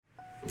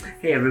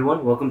Hey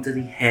everyone, welcome to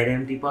the Head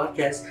Empty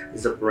Podcast.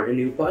 It's a brand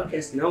new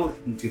podcast. No,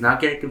 do not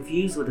get it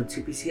confused with the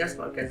 2PCS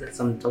podcast. That's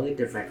something totally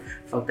different.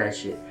 Fuck that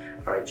shit.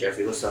 Alright,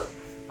 Jeffrey, what's up?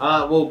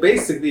 Well,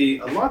 basically,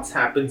 a lot's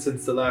happened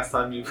since the last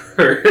time you've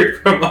heard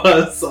from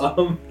us.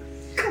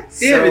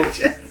 Damn it,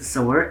 Jeff.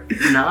 So we're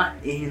not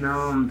in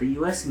the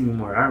US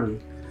anymore, are we?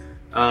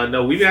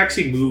 No, we've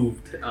actually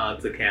moved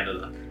to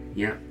Canada.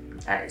 Yeah.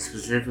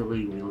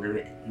 Specifically, we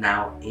live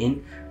now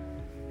in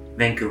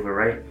Vancouver,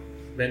 right?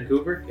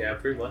 Vancouver? Yeah,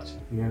 pretty much.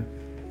 Yeah.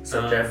 What's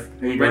up, Jeff?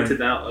 We rented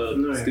out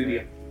a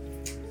studio.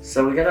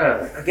 So we got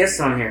a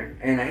guest on here,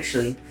 and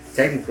actually,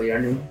 technically, our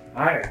new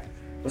hire.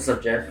 What's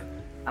up, Jeff?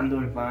 I'm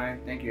doing fine.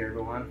 Thank you,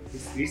 everyone.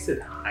 You said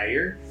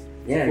hire?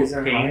 Yeah, We're he's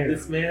our paying hire.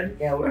 this man?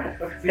 Yeah, we're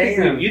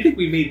paying him. You think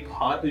we made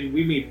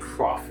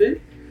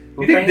profit?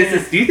 We're Do you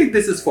paying think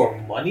this is for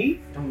money?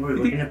 Don't worry,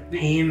 we're gonna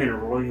pay him in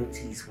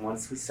royalties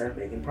once we start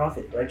making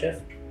profit, right, Jeff?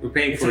 We're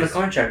paying It's for in the his...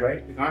 contract,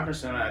 right? The contract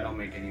said I don't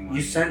make any money.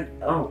 You sent.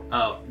 Oh,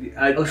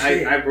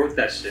 shit. I wrote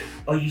that shit.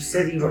 you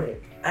said you were.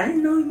 I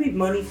didn't know he made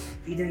money.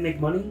 He didn't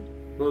make money.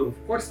 Well,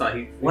 of course not.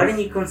 Why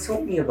didn't you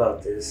consult me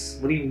about this?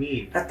 What do you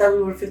mean? I thought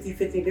we were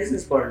 50-50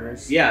 business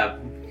partners. Yeah,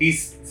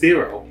 he's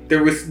zero.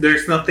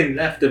 There's nothing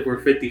left if we're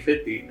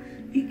 50-50.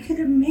 You could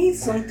have made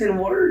something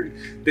work.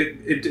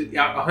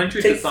 100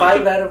 Take is 5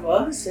 not. out of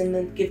us and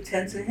then give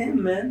 10 to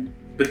him, man.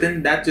 But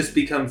then that just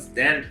becomes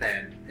Dan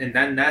Plan, and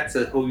then that's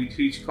a whole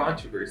huge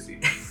controversy.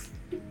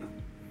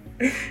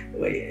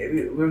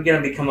 Wait, we're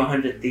gonna become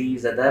 100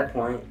 thieves at that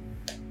point.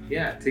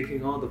 Yeah,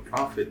 taking all the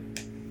profit.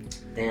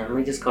 Damn, let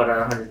me just call that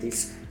 100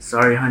 thieves.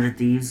 Sorry, 100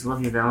 thieves.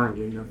 Love you,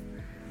 Valentine.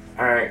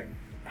 Alright.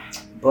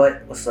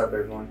 But, what's up,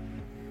 everyone?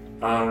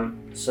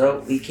 So,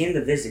 we came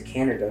to visit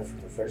Canada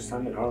for the first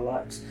time in our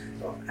lives.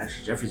 Well,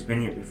 actually, Jeffrey's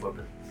been here before,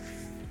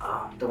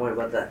 but don't worry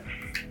about that.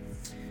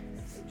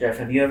 Jeff,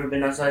 have you ever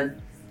been outside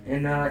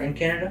in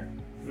Canada?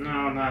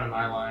 No, not in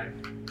my life.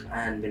 I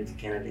hadn't been to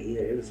Canada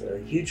either. It was a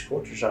huge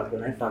culture shock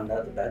when I found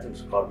out the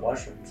bathrooms were called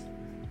washrooms.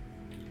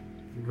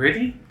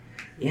 Really?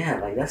 Yeah,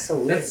 like, that's so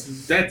weird.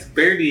 That's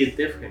barely a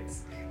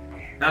difference.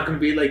 Not gonna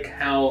be like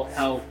how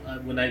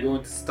when I go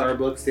into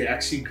Starbucks they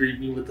actually greet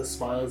me with a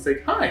smile. It's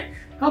like, hi,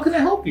 how can I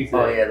help you today?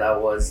 Oh yeah,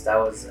 that was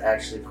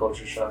actually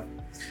culture shock.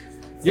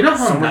 You know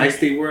how Someone- nice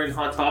they were in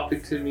Hot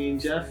Topic to me and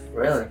Jeff?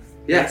 Really?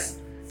 Yes.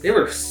 They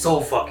were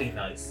so fucking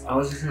nice. I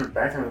was just in the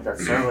bathroom with that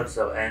Starbucks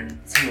though, and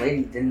some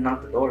lady didn't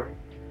knock the door,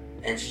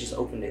 and she just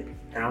opened it,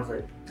 and I was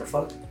like, "The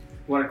fuck?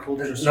 What a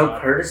culture There's no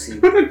shock. courtesy,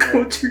 What a like,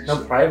 culture no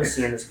shock.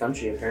 privacy in this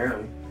country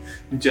apparently."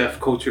 Jeff,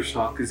 culture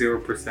shock,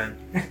 0%.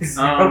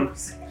 So-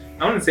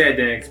 I wouldn't say I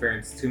didn't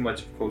experience too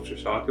much of culture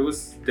shock. It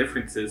was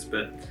differences,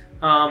 but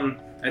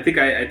I think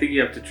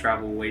you have to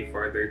travel way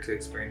farther to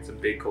experience a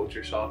big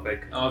culture shock.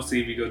 Like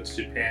obviously, if you go to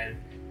Japan,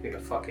 you're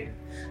gonna fucking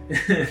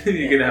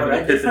you're gonna have what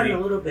an I did find epiphany. a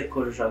little bit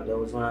culture shock though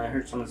was when I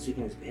heard someone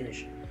speaking in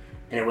Spanish,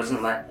 and it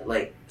wasn't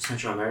like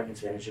Central American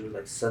Spanish. It was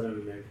like Southern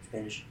American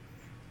Spanish.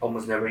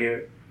 Almost never hear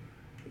it.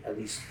 At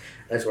least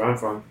that's where I'm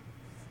from.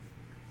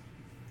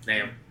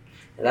 Damn.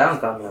 And that one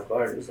caught me off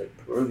guard. It was like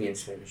Peruvian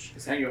Spanish.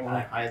 Is that your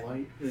only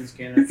highlight in this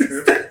Canada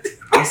trip?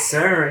 Yes,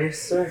 sir. Yes,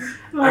 sir.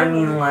 I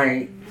mean,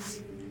 like,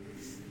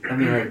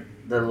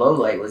 the low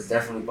light was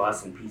definitely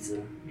Boston Pizza.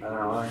 Not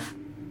gonna lie.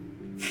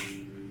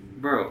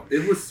 Bro,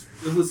 it was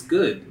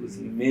good. It was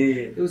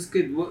mid. It was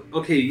good. Well,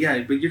 okay, yeah,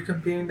 but you're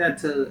comparing that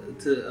to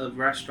a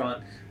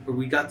restaurant where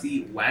we got to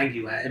eat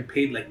Wagyu at and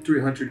paid like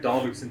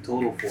 $300 in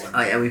total for it.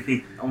 Oh yeah, we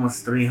paid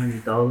almost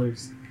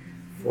 $300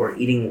 for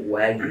eating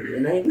Wagyu,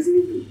 and it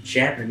wasn't even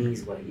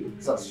Japanese Wagyu. It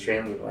was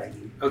Australian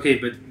Wagyu. Okay,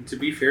 but to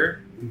be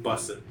fair,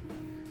 bussin'.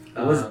 It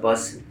was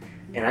busted,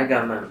 and I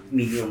got my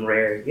medium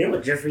rare. You know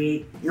what Jeffrey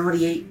ate? You know what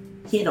he ate?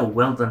 He had a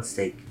well done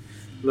steak.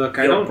 Look,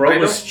 Bro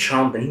was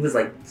chomping. He was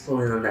like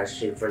pulling on that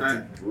shit for it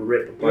to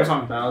rip It was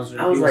apart. on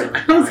Bowser. I was He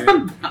like- I was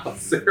on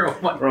Bowser. Oh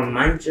my. Bro,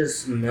 mine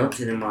just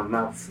melted in my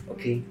mouth.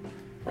 Okay,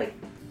 like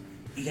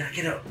you gotta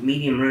get a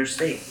medium rare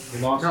steak. He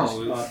lost No, his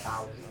it was-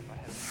 palate.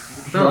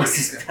 He No, lost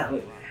his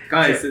palate.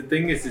 Guys, the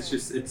thing is,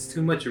 it's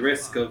too much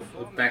risk of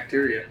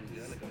bacteria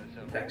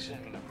infection.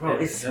 Bro, Yeah,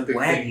 it's other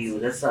Wagyu.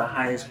 things. That's the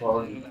highest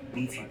quality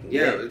beef you can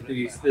Yeah,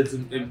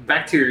 get.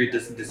 bacteria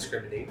doesn't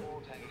discriminate.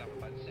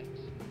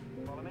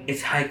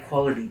 It's high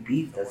quality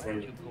beef that's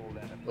been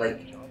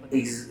like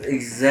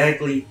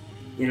exactly,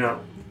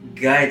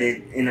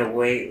 guided in a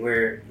way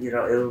where it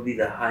will be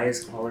the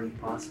highest quality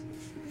possible.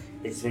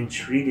 It's been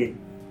treated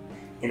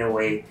in a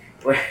way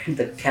where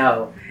the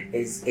cow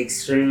is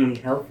extremely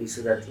healthy,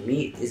 so that the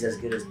meat is as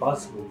good as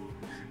possible.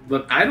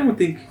 But I don't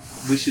think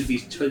we should be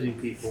judging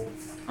people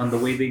on the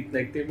way they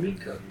like their meat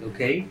cooked.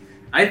 Okay,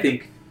 I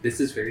think this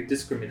is very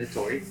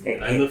discriminatory. Hey,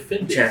 I'm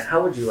offended. Jeff,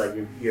 how would you like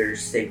your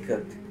steak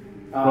cooked?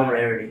 What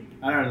rarity?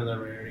 I don't know the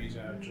rarities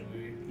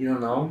actually. You don't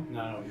know? No,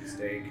 I don't eat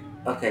steak.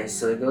 Okay,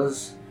 so it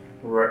goes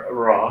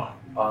raw,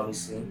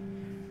 obviously,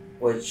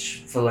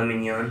 which filet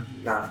mignon,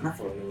 not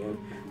filet mignon,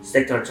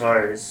 steak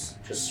tartare is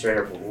just straight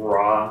up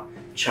raw,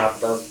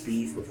 chopped up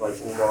beef with like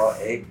raw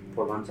egg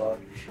poured on top,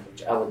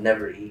 which I would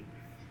never eat.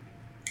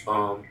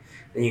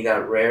 Then you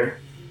got rare,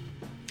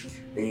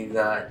 Then you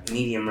got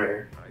medium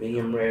rare.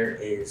 Medium rare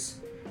is,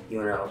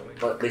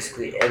 but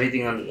basically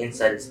everything on the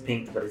inside is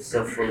pink, but it's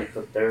still fully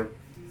cooked through.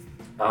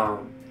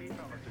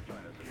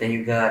 Then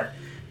you got,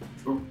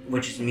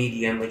 which is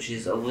medium, which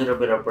is a little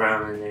bit of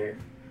brown in there.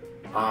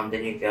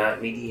 Then you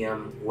got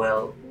medium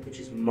well, which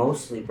is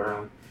mostly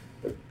brown,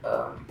 but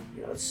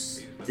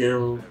it's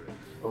still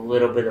a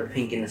little bit of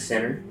pink in the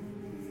center.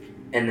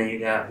 And then you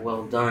got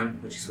well done,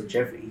 which is what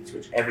Jeffrey eats,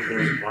 which everything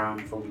is brown,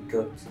 fully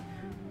cooked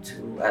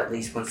to at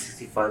least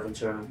 165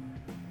 internal.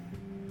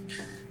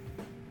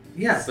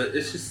 Yeah, but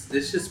it's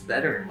just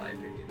better in my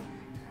opinion.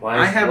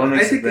 What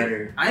makes it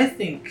better? I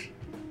think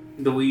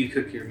the way you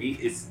cook your meat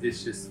is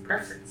just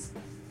preference,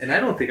 and I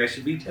don't think I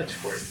should be judged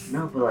for it.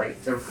 No, but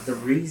like the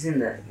reason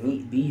that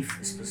beef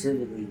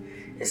specifically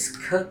is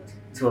cooked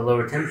to a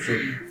lower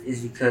temperature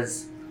is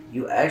because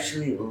you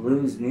actually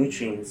lose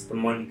nutrients the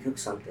more you cook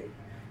something.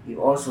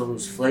 You also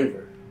lose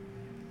flavor.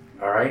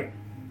 All right,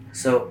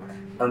 so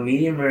a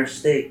medium rare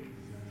steak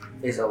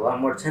is a lot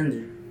more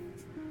tender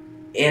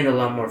and a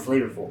lot more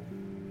flavorful.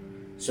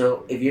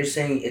 So if you're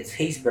saying it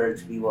tastes better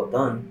to be well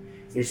done,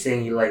 you're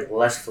saying you like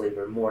less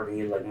flavor more than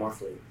you like more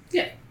flavor.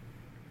 Yeah.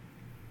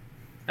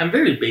 I'm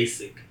very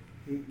basic.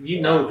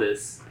 You know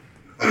this.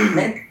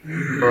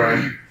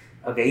 Bro.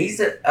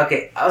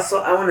 Okay, also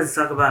I wanted to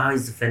talk about how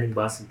he's defending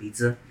Boston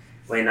Pizza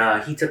when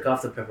he took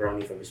off the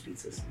pepperoni from his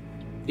pizzas.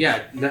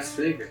 Yeah, that's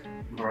flavor.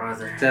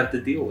 Brother. To have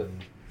to deal with.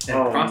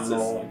 And process.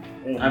 No.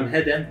 I'm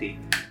head empty.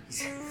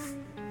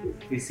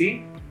 You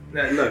see?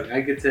 Now, look,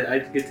 I get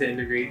to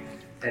integrate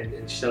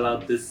and shell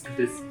out this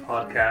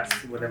podcast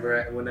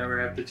whenever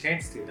I have the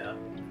chance to now.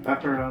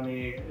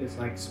 Pepperoni is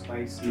like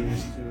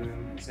spiciness to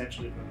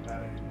essentially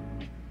better.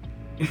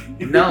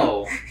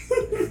 No,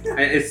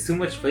 it's too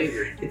much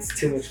flavor. It's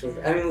too much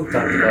flavor. I mean, we've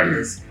talked about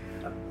this.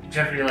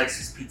 Jeffrey likes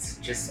his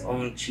pizza just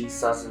only cheese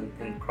sauce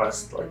and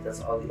crust. Like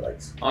that's all he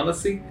likes.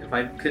 Honestly, if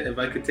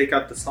I could take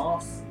out the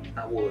sauce,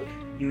 I would.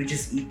 You would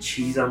just eat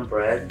cheese on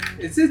bread.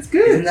 It's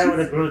good. Isn't that what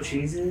a grilled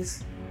cheese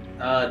is?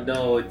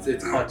 No,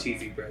 it's called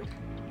cheesy bread.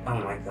 Oh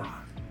my god.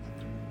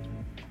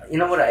 You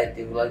know what I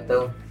do like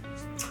though?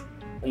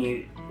 When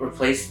you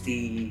replace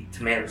the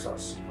tomato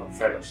sauce,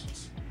 Alfredo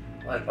sauce,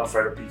 like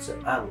Alfredo pizza.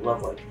 I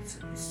love white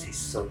pizza. It tastes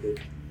so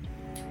good.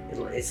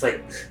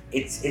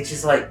 It's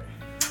just like.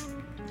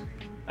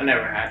 I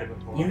never had it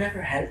before. You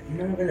never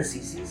been to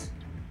CC's?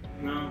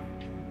 No.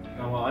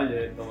 No, well I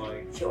did, but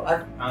like Yo,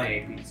 I only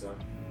ate pizza.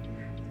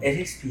 It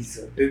is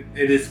pizza.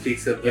 It is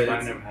pizza, but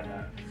I never had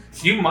that.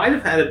 You might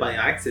have had it by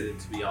accident,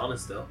 to be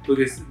honest, though,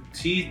 because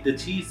the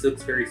cheese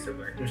looks very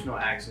similar. There's no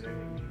accident.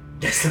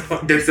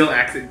 There's no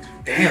accident.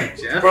 Damn,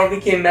 Jeff. Bro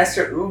became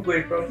Master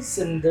Uber, bro. He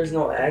said there's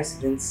no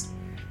accidents.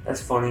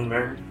 That's funny,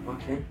 man.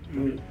 Okay.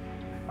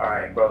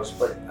 Alright, bros.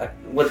 But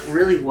what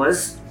really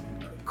was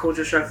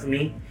culture shock for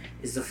me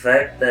is the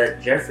fact that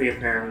Jeffrey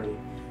apparently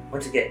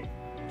went to get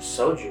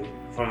soju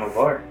from a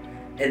bar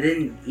and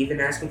didn't even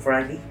ask him for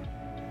ID.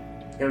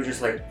 They were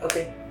just like,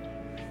 okay.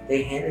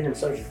 They handed him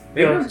soju.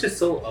 Maybe it was just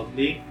so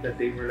ugly that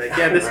they were like,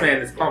 yeah, this man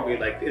is probably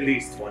like at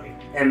least 20.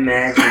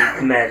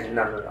 Imagine.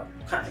 No.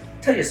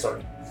 Tell your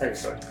story.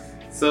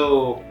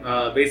 So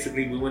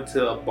basically, we went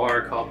to a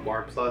bar called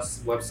Bar Plus.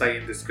 Website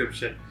in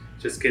description.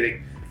 Just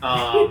kidding.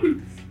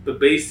 But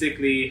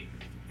basically,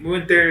 we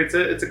went there. It's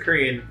a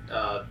Korean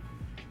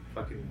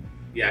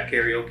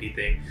karaoke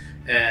thing,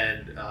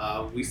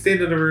 and we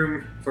stayed in a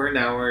room for an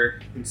hour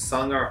and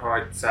sung our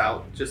hearts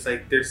out, just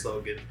like their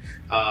slogan.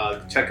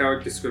 Check our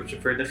description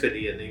for an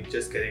affiliate link.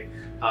 Just kidding.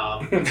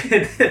 And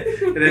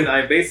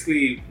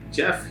then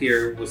Jeff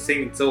here was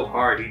singing so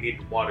hard he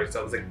needed water,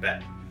 so I was like,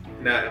 bet.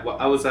 And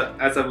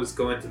as I was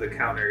going to the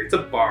counter, it's a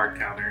bar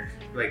counter.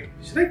 Like,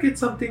 should I get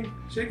something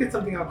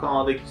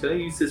alcoholic? Should I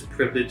use this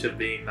privilege of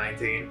being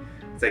 19?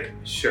 It's like,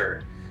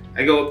 sure.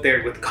 I go up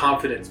there with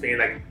confidence, being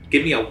like,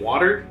 give me a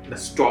water and a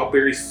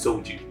strawberry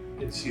soju.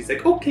 And she's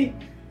like, okay.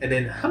 And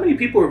then how many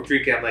people are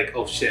drinking? I'm like,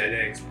 oh shit, I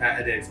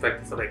didn't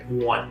expect this. I'm like,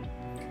 one.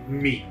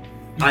 Me.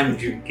 I'm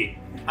drinking.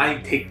 I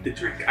take the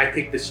drink. I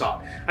take the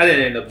shot. I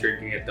didn't end up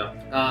drinking it though.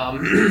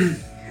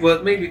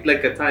 Well, maybe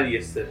like a tiny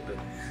sip, but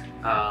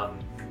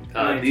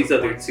these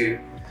other two.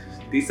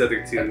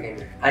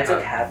 Okay. I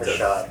took half a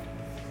shot.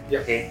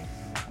 Yep. Okay.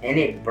 And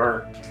it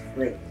burnt.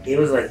 Like, it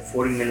was like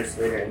 40 minutes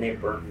later and it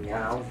burned me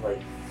out. I was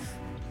like,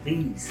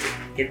 please,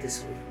 get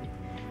this with me.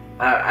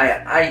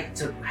 I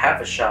took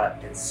half a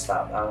shot and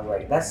stopped. I was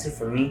like, that's it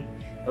for me.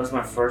 It was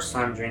my first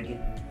time drinking.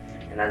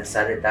 And I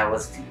decided that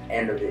was the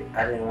end of it.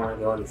 I didn't want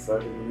to go any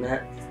further than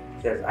that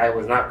because I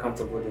was not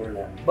comfortable doing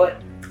that.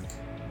 But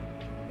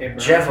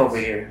Jeff over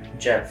here,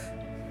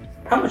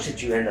 how much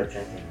did you end up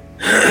drinking?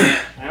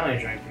 I only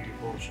drank 3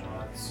 full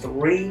shots.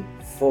 3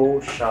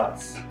 full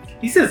shots.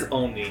 He says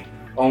only.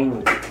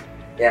 Only.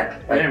 Yeah.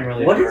 I didn't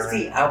really what burn. is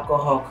the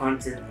alcohol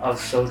content of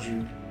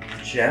soju,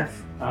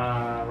 Jeff?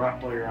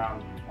 Roughly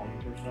around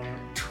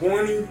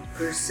 20%.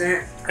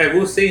 20% I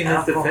will say in his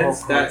alcohol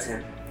defense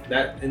content.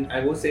 that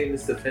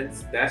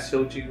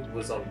shochu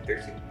was on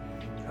 13.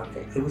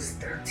 Okay, it was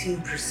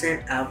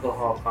 13%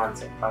 alcohol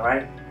content,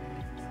 alright?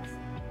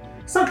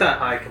 It's not that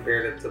high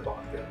compared to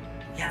vodka.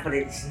 Yeah, but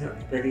he's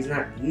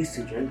not used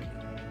to drinking.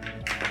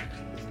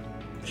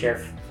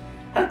 Jeff,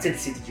 how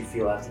tipsy did you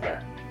feel after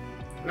that?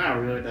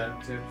 Not really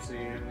that tipsy,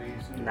 at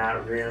least.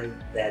 Not really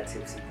that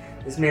tipsy.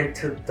 This man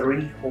took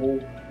 3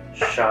 whole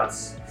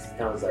shots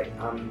and was like,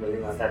 I'm really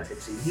not that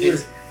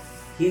tipsy.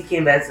 He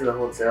came back to the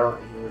hotel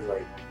and he was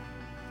like,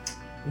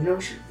 you know,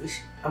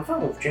 I'm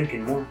fine with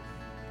drinking more.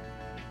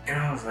 And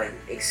I was like,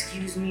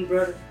 excuse me,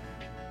 brother?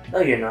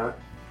 No, you're not.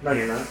 No,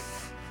 you're not.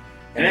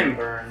 It didn't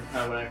burn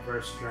when I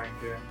first drank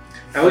it.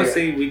 I would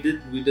say we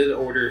did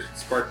order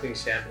sparkling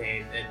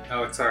champagne and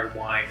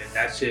wine, and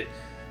that shit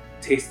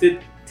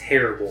tasted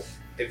terrible.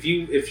 If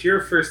you're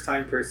a first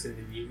time person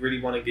and you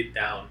really want to get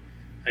down,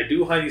 I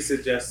do highly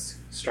suggest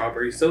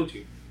strawberry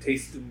soju.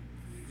 Tastes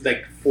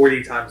like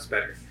 40 times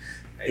better.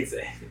 I'd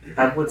say.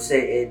 I would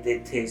say it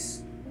did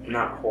taste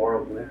not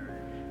horrible.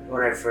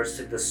 When I first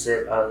took the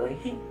sip, I was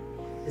like, hey,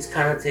 this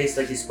kind of tastes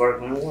like a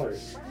sparkling water.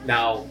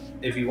 Now,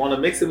 if you want to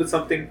mix it with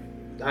something,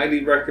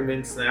 highly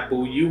recommend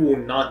Snapple. You will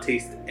not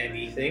taste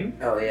anything.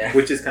 Oh yeah.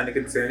 Which is kind of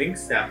concerning.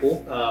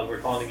 Snapple, we're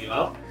calling you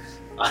out.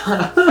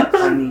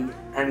 I mean,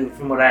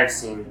 from what I've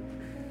seen,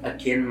 a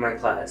kid in my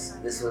class,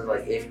 this was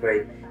like 8th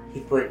grade, he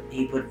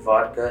put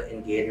vodka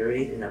in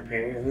Gatorade, and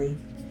apparently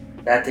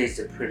that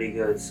tasted pretty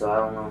good. So I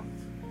don't know.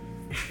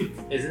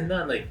 Isn't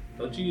that like?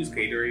 Don't you use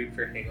Gatorade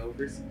for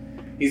hangovers?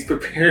 He's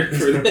prepared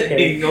for the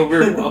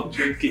hangover while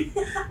drinking.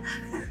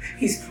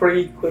 He's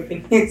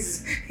pre-equipping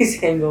his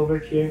hangover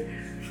cure.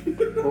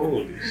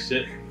 Holy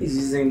shit! He's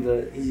using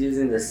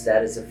the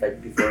status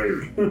effect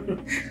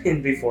beforehand.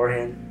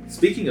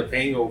 Speaking of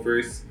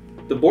hangovers,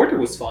 the border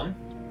was fun.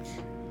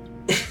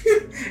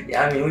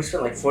 Yeah, I mean, we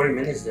spent like 40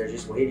 minutes there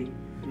just waiting.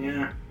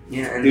 Yeah.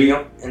 Yeah, and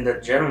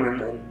the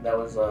gentleman that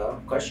was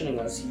questioning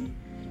us,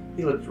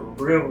 he looked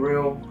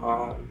real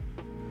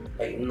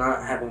like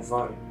not having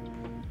fun.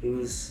 He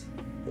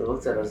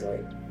looked at us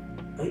like,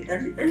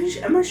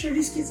 am I sure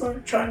these kids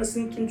aren't trying to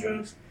sneak in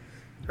drugs?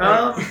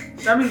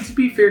 I mean, to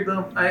be fair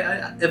though,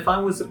 I if I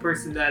was a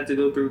person that had to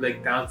go through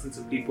like thousands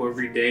of people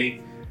every day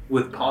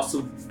with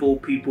possible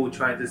people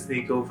trying to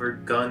sneak over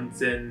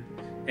guns and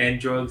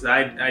drugs,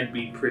 I'd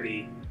be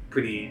pretty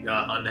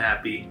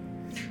unhappy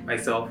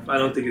myself. I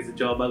don't think it's a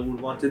job I would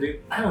want to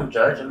do. I don't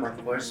judge him, of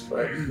course,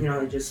 but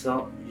it just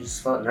felt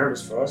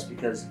nervous for us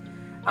because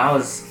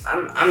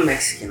I'm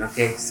Mexican,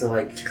 okay, so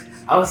like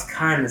I was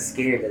kind of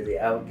scared that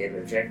I would get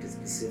rejected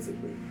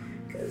specifically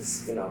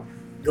because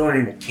going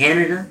into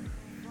Canada.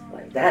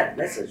 Like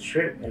that's a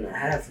trip and a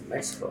half from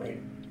Mexico, ain't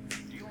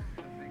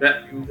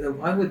it?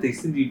 Why would they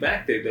send you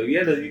back there though? You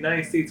had a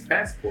United States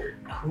passport.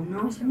 Who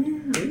knows,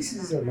 man?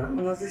 Racism. I don't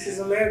know if this is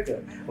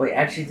America. Wait,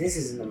 actually, this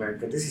isn't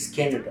America. This is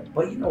Canada.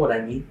 But you know what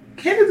I mean.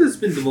 Canada's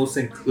been the most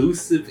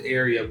inclusive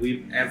area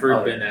we've ever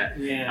been at.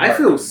 Yeah. I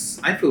feel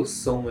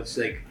so much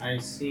like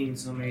I've seen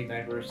so many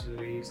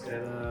diversities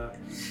that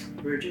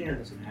Virginia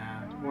doesn't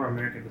have, or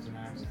America doesn't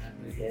have.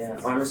 Sadly. Yeah,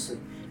 honestly.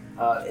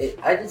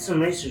 I did some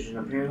research and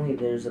apparently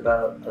there's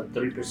about a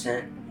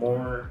 3%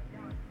 more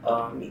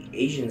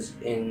Asians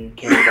in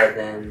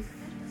Canada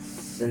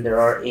than there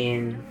are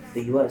in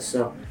the U.S.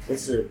 So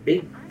it's a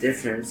big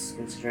difference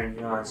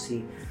considering I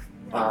see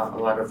a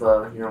lot of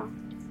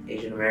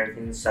Asian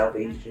Americans, South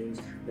Asians,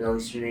 Middle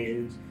Eastern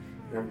Asians,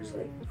 and I'm just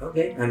like,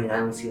 okay. I mean, I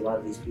don't see a lot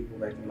of these people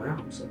back in my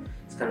home, so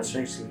it's kind of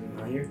strange seeing them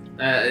out here.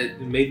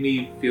 it made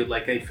me feel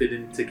like I fit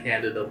into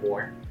Canada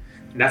more,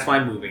 and that's why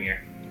I'm moving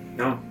here.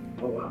 No.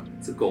 Oh wow.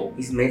 It's a goal.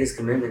 He's made his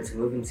commitment to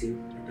moving to.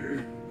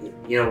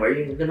 You know where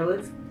you're gonna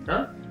live?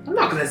 Huh? I'm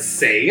not gonna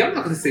say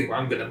where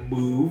I'm gonna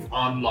move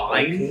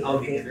online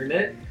on the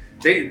internet.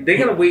 They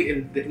gotta wait,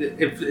 and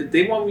if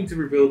they want me to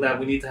reveal that,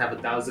 we need to have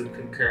 1,000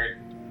 concurrent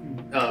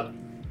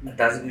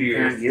 1,000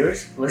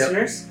 viewers,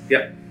 listeners.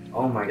 Yep.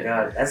 Oh my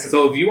god, that's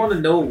so. If you want to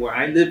know where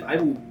I live, I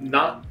will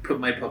not put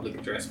my public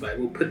address, but I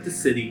will put the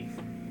city.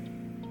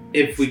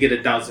 If we get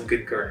 1,000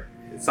 concurrent,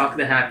 it's not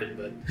gonna happen,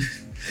 but.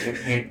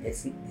 And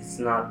it's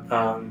not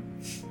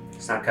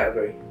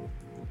Calgary.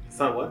 It's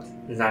not what?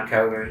 It's not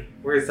Calgary.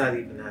 Where is that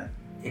even at?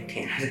 In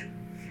Canada.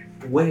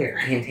 Where?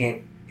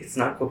 Hint. It's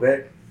not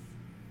Quebec.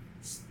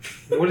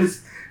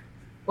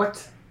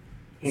 What?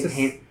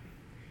 Hint.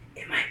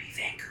 It might be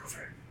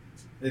Vancouver.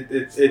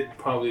 It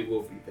probably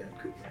will be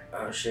Vancouver.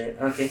 Oh shit.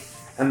 Okay.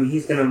 I mean,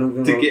 he's gonna move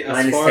in to get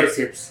minus tech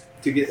tips.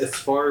 To get as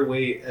far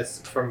away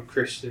from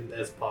Christian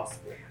as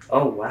possible.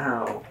 Oh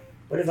wow.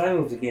 What if I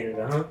move to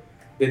Canada, huh?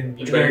 Then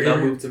you better not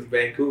move to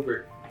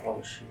Vancouver.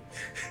 Oh shit.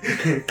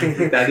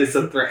 That is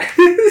a threat.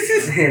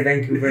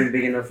 Vancouver ain't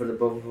big enough for the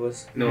both of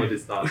us. No, it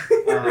is not.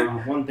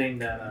 One thing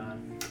that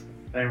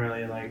I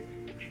really like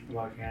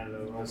about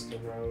Canada was the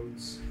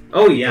roads.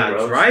 Oh yeah,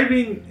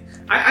 driving.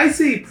 I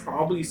say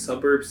probably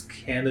suburbs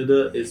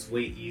Canada is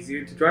way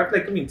easier to drive.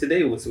 Like, I mean,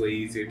 today was way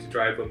easier to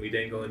drive when we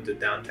didn't go into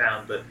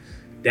downtown, but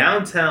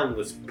downtown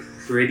was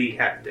pretty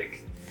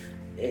hectic.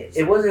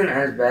 It wasn't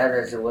as bad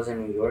as it was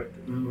in New York.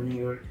 Remember New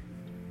York?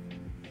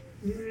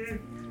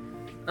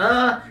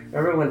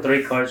 Remember when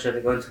 3 cars tried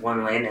to go into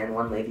one lane and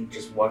one lady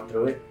just walked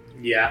through it?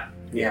 Yeah.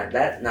 Yeah,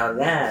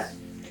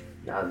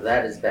 Now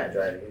that is bad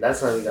driving.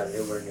 That's why we got an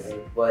Uber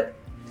anyway. But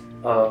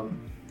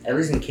at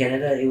least in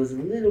Canada, it was a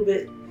little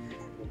bit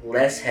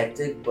less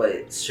hectic,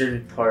 but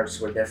certain parts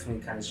were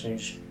definitely kind of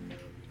strange.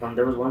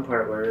 There was one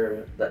part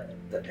where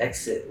the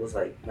exit was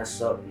like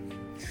messed up,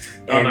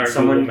 On our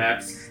Google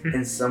Maps.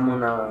 and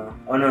someone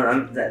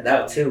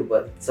that too,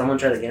 but someone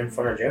tried to get in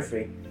front of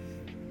Jeffrey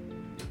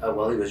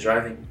while he was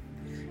driving,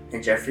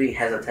 and Jeffrey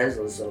has a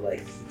Tesla, so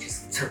like he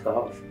just took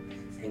off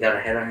and got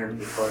ahead of him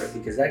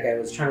because that guy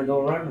was trying to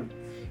go around him,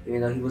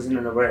 even though he wasn't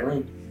in the right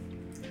lane.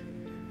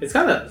 It's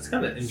kind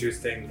of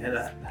interesting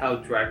how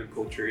driving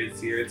culture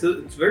is here.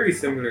 It's very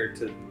similar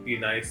to the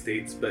United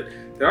States, but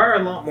there are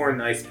a lot more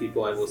nice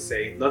people, I will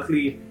say.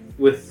 Luckily,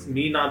 with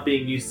me not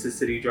being used to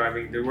city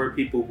driving, there were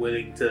people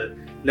willing to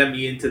let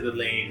me into the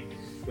lane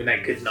when I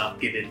could not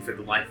get in for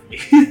the life of me.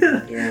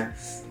 Yeah,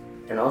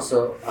 and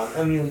also,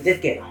 we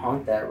did get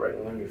honked at right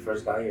when we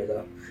first got here,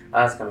 though.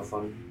 That was kind of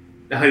funny.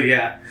 Oh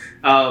yeah.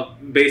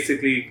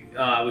 Basically,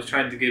 I was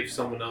trying to give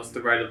someone else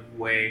the right of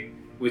way,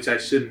 which I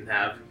shouldn't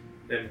have.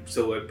 And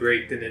so I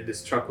braked, and then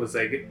this truck was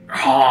like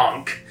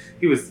honk.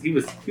 He was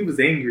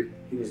angry.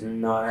 He was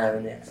not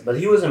having it, but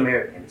he was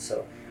American,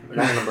 so we're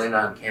not gonna blame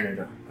that on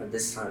Canada at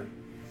this time.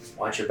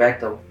 Watch your back,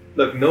 though.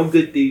 Look, no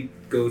good deed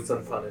goes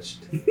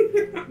unpunished.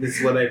 This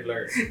is what I've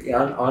learned.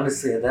 Yeah,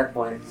 honestly, at that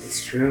point,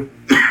 it's true.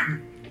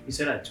 You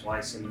said that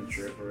twice in the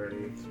trip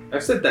already.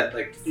 I've said that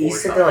like 4 He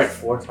times. said that like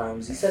 4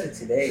 times. He said it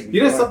today.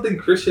 You know before. something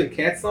Christian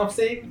can't stop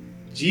saying?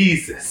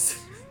 Jesus.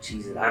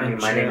 Jesus,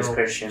 my name is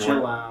Christian.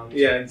 Chill out.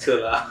 Yeah, and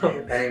chill out.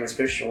 My name is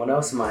Christian. What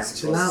else am I Chill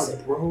supposed to out,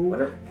 say? bro.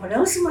 What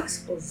else am I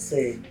supposed to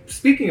say?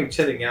 Speaking of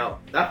chilling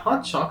out, that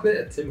hot chocolate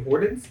at Tim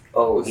Hortons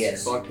Oh, was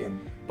yes.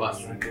 fucking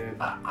busting. Good.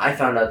 I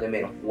found out they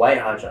made white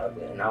hot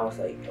chocolate, and I was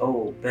like,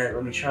 oh, bet,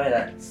 let me try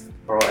that.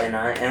 Bro, and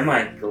am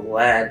I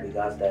glad we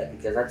got that,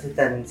 because I took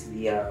that into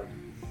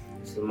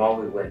the mall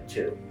we went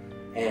to,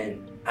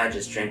 and I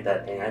just drank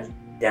that thing. I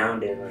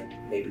downed it in like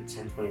maybe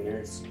 10-20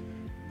 minutes.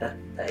 That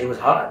it was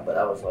hot, but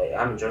I was like,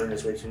 I'm enjoying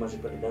this way too much to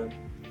put it down.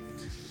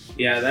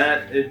 Yeah,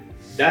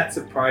 that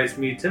surprised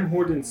me. Tim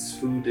Hortons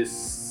food is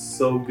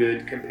so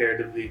good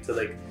comparatively to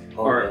like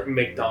or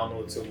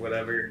McDonald's or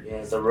whatever.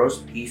 Yeah, the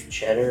roast beef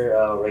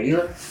cheddar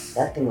regular,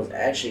 that thing was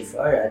actually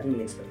fire. I didn't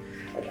expect,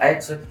 I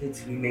expected it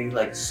to be maybe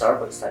like a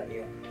Starbucks type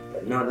meal,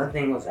 but no, that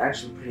thing was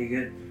actually pretty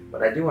good.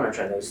 But I do want to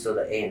try that. It was still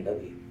the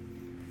A&W.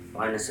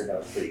 Linus said that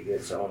was pretty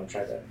good, so I want to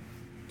try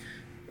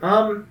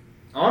that.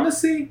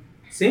 Honestly,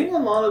 seeing a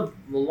lot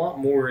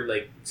more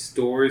like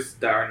stores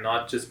that are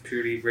not just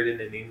purely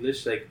written in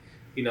English, like,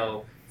 you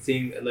know,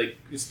 seeing like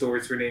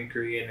stores written in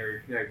Korean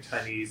or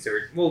Chinese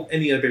or well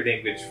any other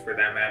language for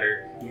that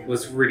matter,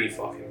 was really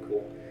fucking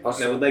cool.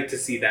 Also, and I would like to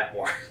see that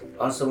more.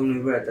 Also, when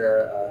we were at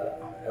the,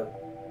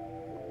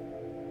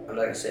 I'm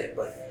not gonna say it,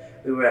 but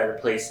we were at a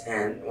place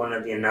and one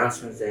of the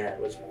announcements they had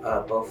was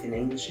both in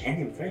English and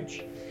in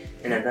French.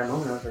 And at that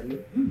moment, I was like,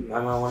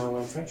 I might want to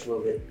learn French a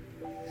little bit.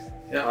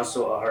 Yeah.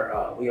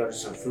 Also, we ordered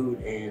some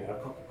food and a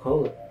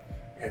Coca-Cola,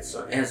 and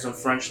it had some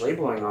French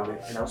labeling on it,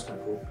 and that was kind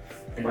of cool.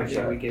 And Why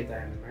can't we get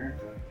that in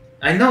America?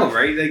 I know,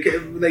 right?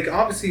 Like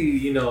obviously,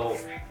 you know,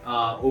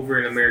 over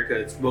in America,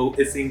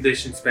 it's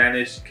English and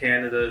Spanish.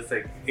 Canada, it's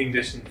like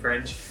English and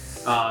French.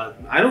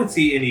 I don't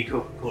see any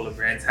Coca-Cola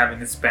brands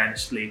having a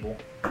Spanish label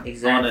on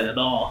it at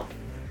all.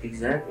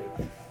 Exactly.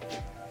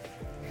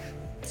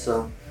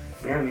 So,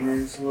 yeah, I mean,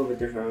 it's a little bit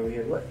different over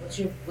here.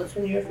 What's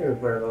been your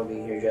favorite part about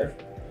being here, Jeff?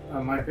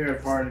 My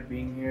favorite part of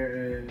being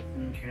here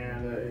in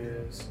Canada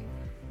is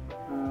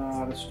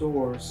the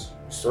stores.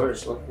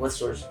 Stores? What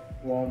stores?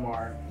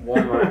 Walmart.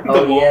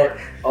 Oh, yeah.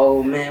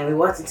 Oh, man, we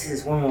walked into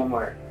this one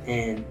Walmart,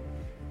 and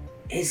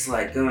it's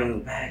like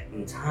going back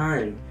in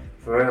time.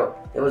 For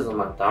real. There was a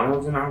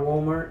McDonald's in our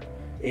Walmart.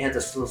 They had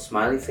those little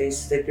smiley face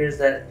stickers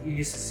that you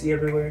used to see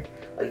everywhere.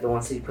 Like the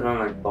ones that you put on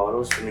like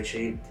bottles to make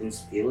sure you didn't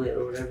steal it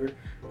or whatever.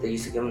 They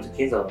used to give them to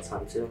kids all the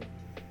time too.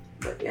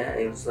 But yeah,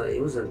 it was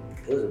a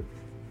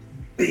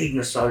big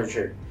nostalgia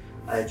trip.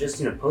 I just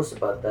seen a post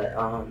about that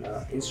on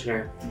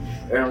Instagram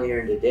earlier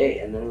in the day,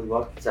 and then we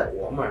walked into that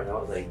Walmart, and I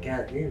was like,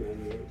 God damn, I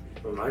mean,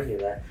 it reminds me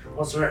of that.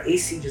 Also, our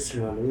AC just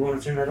turned on. Do we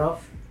want to turn that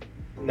off?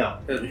 No,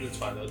 it's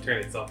fine. It'll turn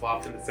itself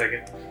off in a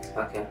second.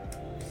 Okay.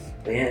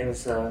 But yeah, it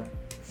was.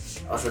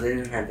 Also, they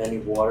didn't have any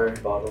water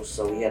bottles,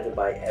 so we had to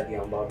buy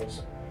Evian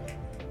bottles.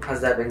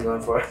 How's that been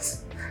going for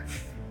us?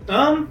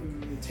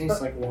 It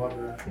tastes like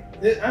water.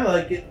 I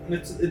like it.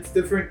 It's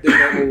different than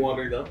normal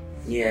water though.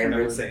 Yeah, I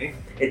would say.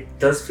 It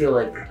does feel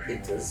like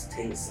it does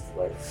taste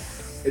like.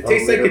 It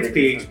tastes like it's bit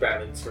pH different.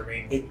 balance for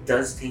me. It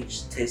does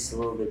taste a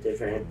little bit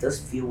different. It does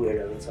feel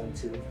weird on the tongue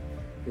too,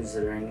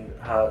 considering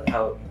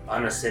how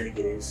unacidic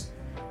it is.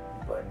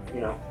 But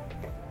you know.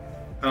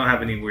 I don't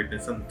have any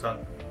weirdness on the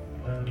tongue.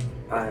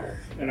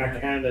 In our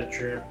Canada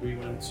trip, we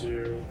went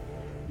to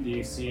the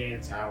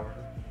CN Tower.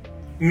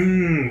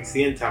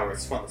 CN Tower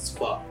is fun as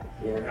fuck.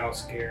 Yeah. I was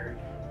scared.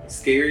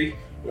 Scary?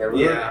 Yeah.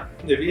 Yeah.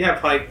 If you have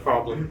height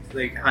problems,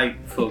 like height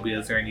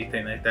phobias or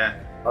anything like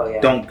that, Oh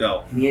yeah. don't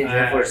go. Me and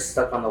Jeff were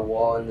stuck on the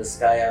wall in the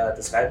sky.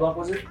 The sky block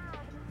was it?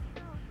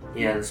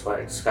 Yeah, the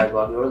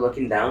skyblock. We were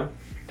looking down,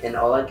 and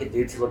all I could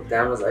do to look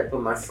down was I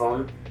put my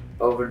phone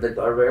over the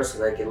guardrail so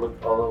that I could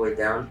look all the way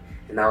down,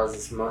 and that was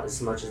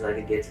as much as I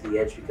could get to the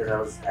edge because I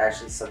was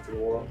actually stuck to the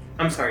wall.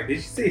 I'm sorry, did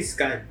you say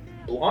sky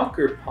block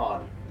or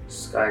pod?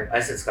 I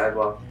said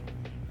skyblock.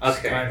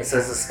 Okay. It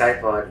says the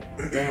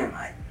skypod. Damn,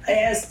 I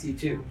asked you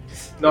too.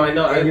 No, I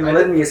know. And you I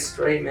led me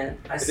astray, man.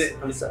 I'm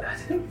didn't sorry. I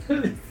didn't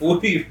really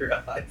fully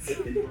realize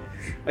it.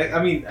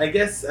 I mean, I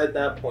guess at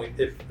that point,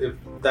 if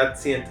that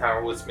CN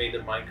Tower was made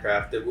in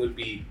Minecraft, it would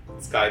be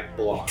sky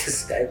block. The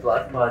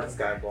skyblock pod.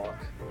 Sky block.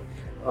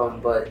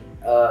 But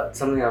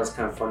something that was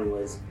kind of funny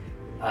was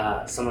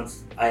I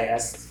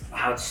asked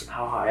how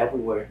high up we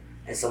were,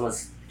 and someone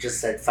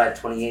just said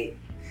 528.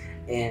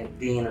 And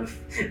being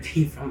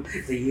from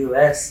the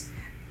U.S.,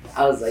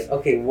 I was like,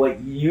 okay, what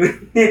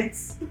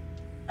units?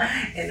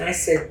 And I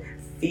said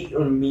feet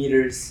or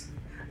meters,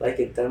 like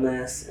a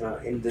dumbass.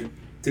 And the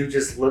dude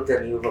just looked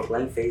at me with a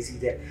blank face.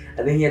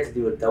 I think he had to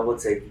do a double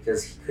take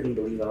because he couldn't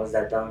believe I was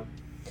that dumb.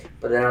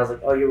 But then I was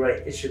like, oh, you're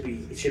right. It should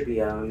be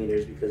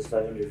meters because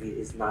 500 feet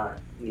is not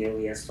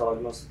nearly as tall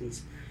as most of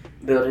these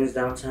buildings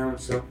downtown.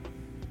 So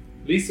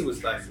At least it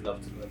was nice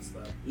enough to let us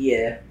know.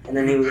 yeah, and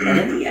then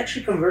he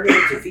actually converted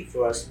it to feet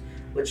for us,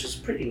 which was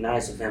pretty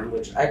nice of him,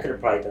 which I could have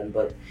probably done,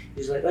 but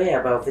he's like, oh yeah,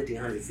 about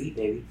 1,500 feet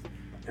maybe.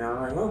 And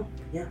I'm like, oh,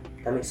 yeah,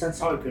 that makes sense.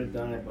 Probably could have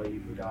done it, but you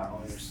forgot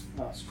all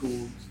your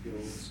school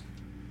skills.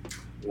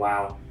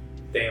 Wow.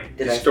 Damn.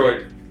 Did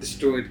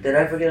Destroyed. Did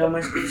I forget all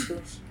my school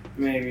skills?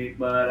 Maybe,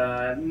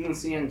 but in the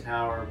CN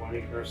Tower, when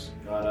we first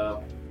got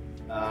up,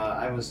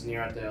 I was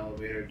near at the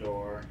elevator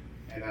door,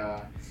 and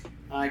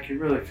I could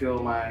really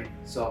feel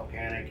myself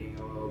panicking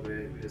a little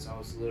bit because I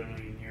was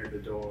literally near the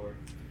door.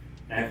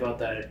 And I felt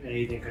that if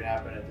anything could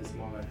happen at this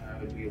moment, I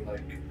would be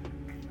like,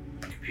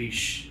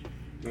 capiche.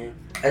 Yeah.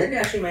 I didn't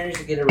actually manage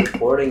to get a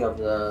recording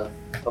of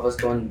us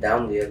going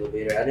down the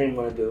elevator. I didn't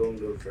want to do it when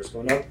we were first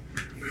going up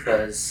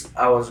because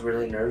I was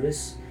really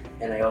nervous,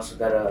 and I also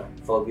got a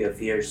phobia of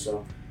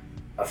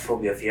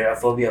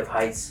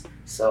heights.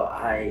 So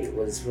I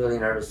was really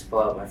nervous to pull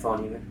out my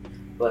phone even.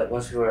 But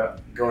once we were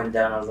going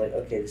down, I was like,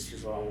 okay, this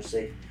feels a lot more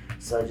safe.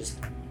 So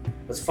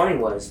what's funny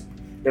was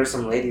there were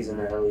some ladies in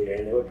the elevator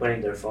and they were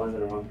putting their phones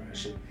in the wrong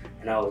direction.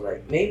 And I was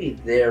like, maybe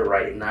they're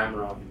right and I'm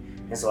wrong.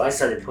 And so I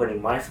started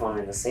putting my phone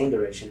in the same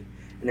direction.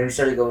 And then we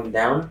started going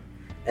down.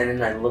 And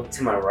then I looked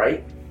to my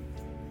right.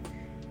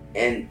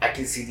 And I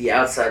can see the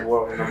outside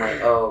world. And I'm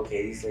like, oh,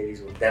 okay, these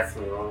ladies were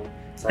definitely wrong.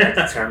 So I had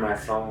to turn my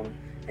phone.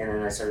 And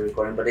then I started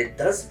recording. But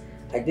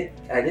I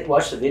did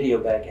watch the video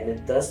back. And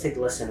it does take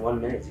less than 1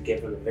 minute to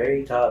get from the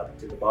very top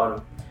to the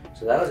bottom.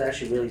 So that was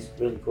actually really,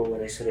 really cool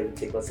when they said it would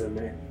take less than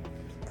a minute.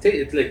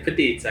 It's like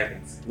 58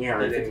 seconds. Yeah,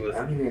 like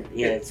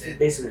it's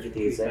basically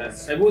 58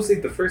 seconds. I will say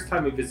the first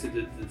time I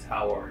visited the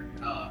tower,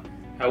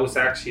 I was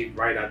actually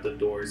right at the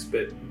doors,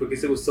 but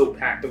because it was so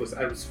packed, I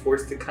was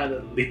forced to kind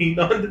of lean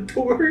on the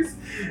doors.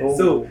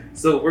 Oh.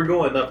 So we're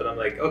going up, and I'm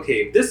like, okay,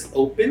 if this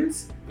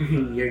opens,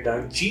 you're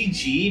done.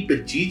 GG, but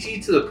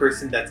GG to the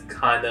person that's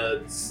kind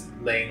of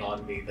laying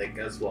on me, like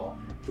as well,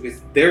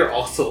 because they're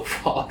also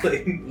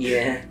falling.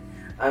 Yeah.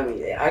 I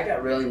mean, I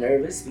got really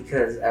nervous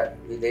because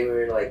they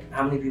were like,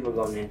 how many people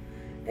going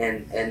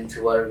in? And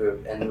to what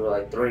group? And we were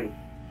like 3.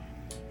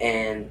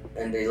 And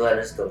they let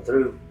us go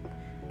through.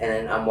 And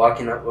then I'm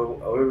walking up, we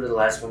were the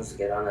last ones to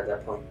get on at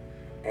that point.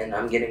 And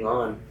I'm getting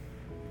on.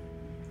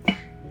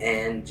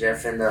 And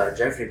Jeff and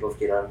Jeffrey both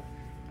get on.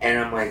 And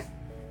I'm like,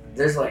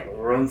 there's like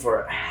room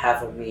for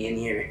half of me in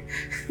here.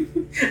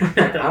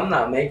 I'm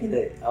not making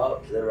it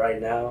up right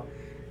now.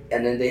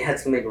 And then they had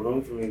to make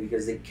room for me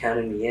because they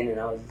counted me in, and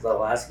I was the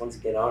last one to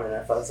get on, and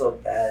I felt so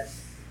bad.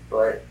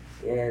 But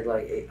yeah,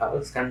 like I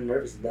was kind of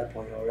nervous at that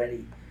point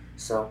already.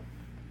 So,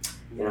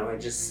 you know, it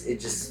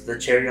just the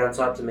cherry on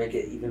top to make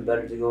it even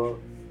better to go up.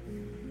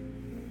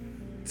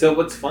 So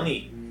what's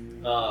funny,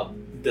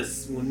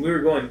 when we were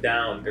going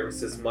down, there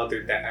was this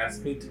mother that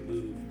asked me to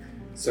move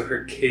so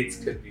her kids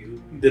could view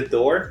the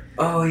door.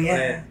 Oh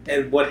yeah.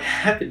 And what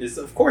happened is,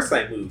 of course,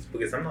 I moved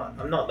because I'm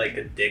not like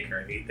a dick or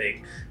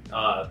anything.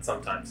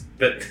 Sometimes,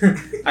 but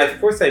of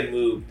course I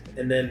moved,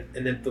 and then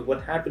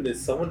what happened is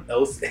someone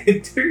else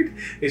entered,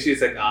 and she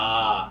was like,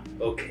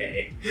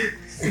 okay.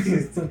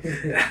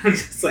 I'm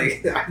just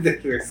like, I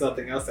think there's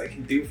something else I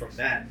can do from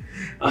that.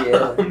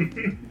 Yeah.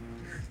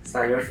 It's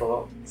not your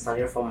fault. It's not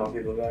your fault more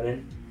people got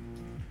in.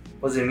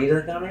 Was it me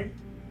that got in?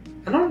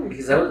 I don't know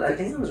Because I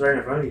think I was right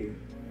in front of you.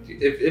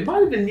 It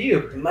might have been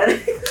you.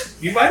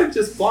 You might have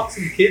just blocked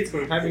some kids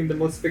from having the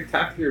most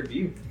spectacular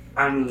view.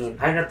 I mean,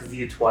 I got the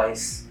view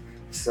twice,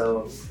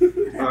 so.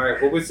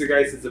 Alright, what was your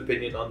guys'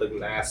 opinion on the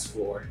glass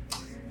floor?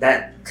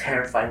 That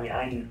terrified me.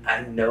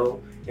 I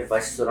know if I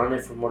stood on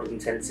it for more than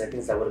 10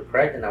 seconds, I would have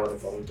cracked and I would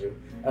have fallen through.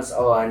 That's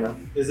all I know.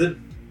 Is it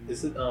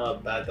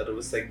bad that I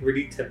was like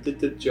really tempted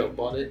to jump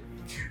on it?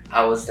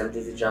 I was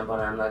tempted to jump on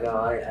it. I'm not gonna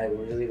lie. I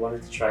really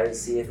wanted to try to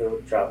see if it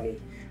would drop me,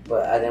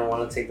 but I didn't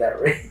want to take that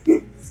risk.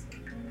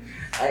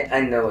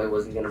 I know it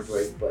wasn't gonna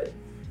break, but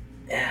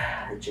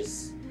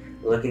just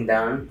looking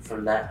down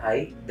from that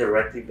height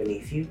directly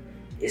beneath you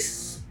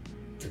is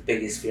the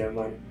biggest fear of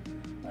mine.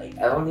 Like,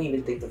 I don't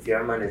even think the fear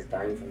of mine is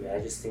dying from it.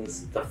 I just think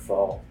it's the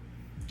fall.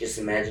 Just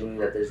imagining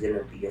that there's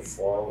gonna be a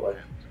fall. Like,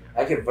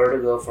 I get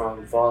vertigo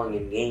from falling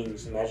in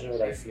games. Imagine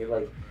what I feel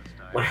like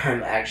when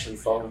I'm actually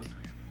falling.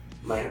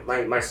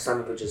 My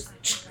stomach would just.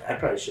 I'd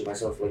probably shoot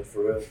myself, like,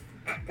 for real.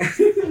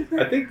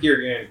 I think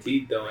you're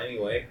guaranteed though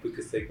anyway,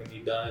 because like when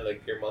you die,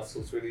 like your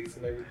muscles release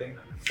and everything.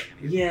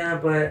 Yeah,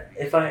 but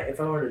if I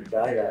were to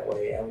die that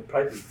way, I would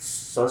probably be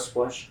so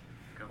squished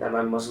that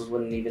my muscles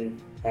wouldn't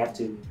even have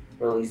to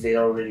release. They'd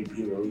already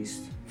be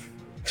released.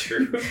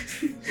 True.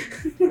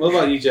 What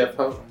about you, Jeff?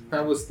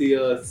 How was the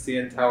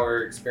CN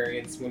Tower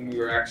experience when we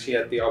were actually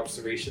at the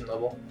observation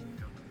level?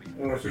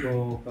 It was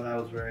cool, but I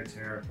was very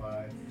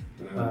terrified.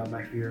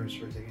 My fears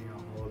were taking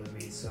a hold of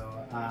me, so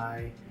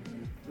I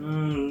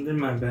did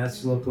my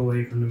best to look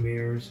away from the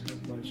mirrors as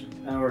much,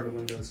 or the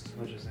windows as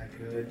much as I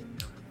could.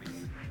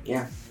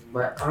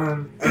 But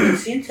the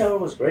CN Tower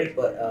was great,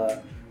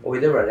 but what we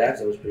did right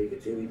after was pretty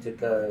good too. We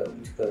took a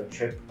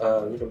trip,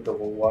 a little bit of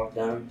a walk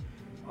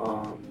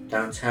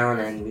downtown,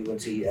 and we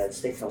went to eat at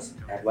Steakhouse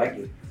at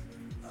Wagyu.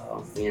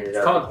 We ended It's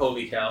up. called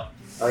Holy Cow.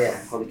 Oh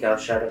yeah, Holy Cow!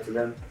 Shout out to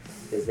them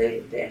because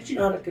they actually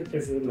know how to cook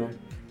their food, man.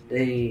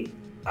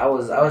 I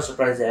was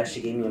surprised they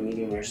actually gave me a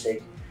medium rare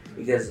steak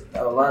because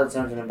a lot of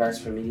times when I've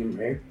asked for medium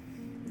rare,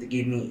 they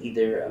give me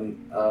either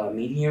a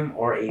medium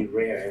or a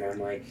rare, and I'm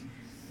like,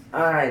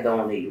 I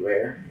don't eat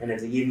rare, and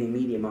if they give me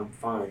medium, I'm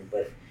fine,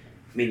 but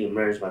medium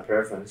rare is my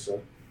preference,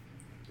 so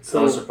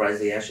I was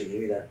surprised they actually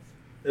gave me that.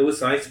 It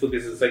was nice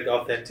because it's like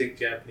authentic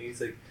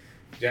Japanese, like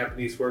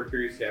Japanese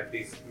workers,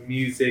 Japanese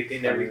music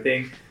and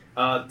everything.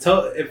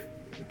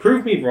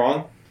 Prove me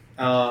wrong.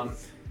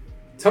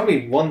 Tell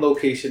me one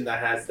location that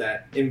has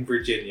that in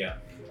Virginia.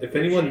 If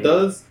anyone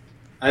does,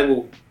 I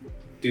will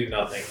do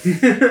nothing.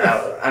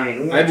 I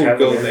mean, we I will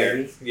travel go there.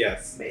 maybe.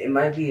 Yes. It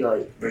might be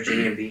like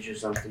Virginia Beach or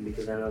something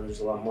because I know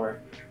there's a lot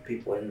more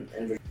people in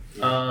Virginia.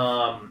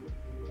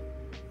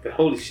 But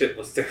holy shit,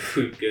 was their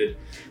food good?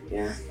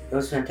 Yeah, it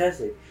was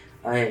fantastic.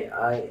 I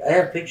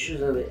have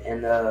pictures of it,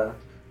 and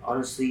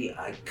honestly,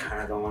 I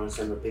kind of don't want to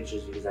send the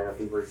pictures because I know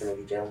people are gonna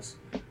be jealous.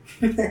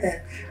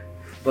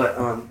 But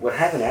what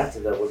happened after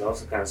that was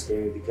also kind of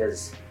scary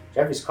because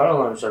Jeffrey's car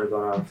alarm started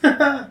going off.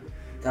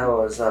 That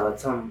was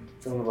tell him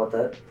about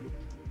that.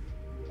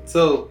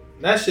 So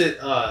that shit.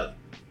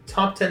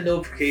 Top 10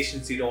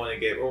 notifications you don't want to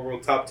get, or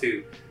top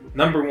 2.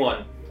 Number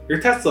 1, your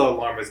Tesla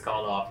alarm has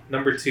gone off.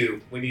 Number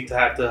 2, we need to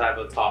have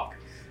a talk.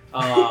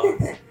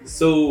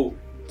 So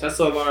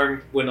Tesla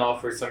alarm went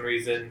off for some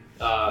reason,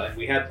 and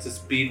we had to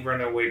speed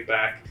run our way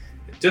back.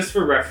 Just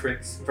for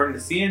reference, from the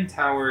CN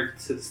Tower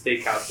to the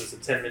steakhouse was a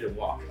 10-minute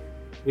walk.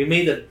 We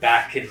made it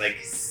back in like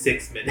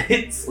 6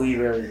 minutes. We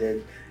really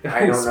did.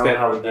 I don't know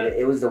how we did it.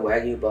 It was the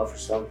Wagyu buff or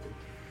something.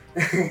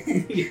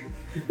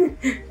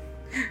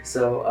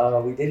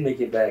 So we did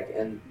make it back,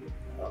 and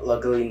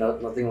luckily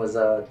nothing was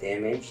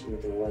damaged.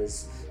 Nothing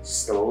was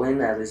stolen,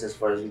 at least as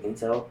far as we can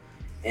tell.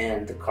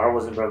 And the car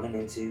wasn't broken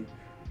into.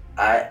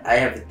 I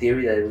have a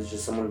theory that it was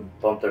just someone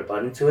bumped their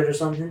butt into it or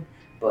something.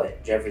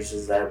 But Jeffrey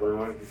says that wouldn't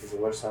work because it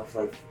works off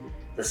like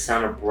the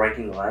sound of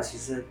breaking glass, he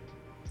said.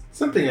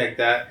 Something like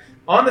that.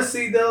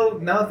 Honestly, though,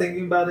 now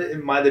thinking about it,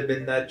 it might have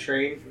been that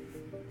train.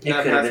 It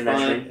could have been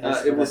that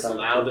train. It was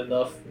loud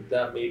enough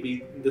that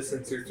maybe the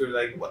sensors were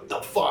like, "What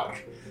the fuck?"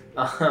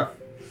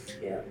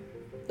 Yeah,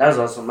 that was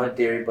also my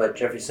theory. But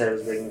Jeffrey said it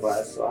was breaking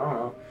glass, so I don't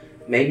know.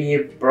 Maybe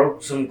it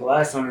broke some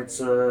glass on its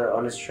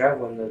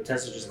travel, and the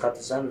Tesla just caught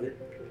the sound of it.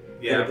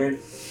 Yeah.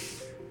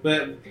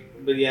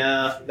 But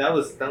yeah, that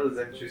was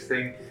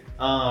interesting.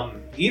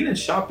 Eden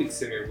Shopping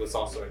Center was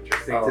also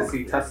interesting to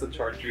see Tesla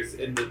chargers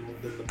in the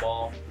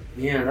mall.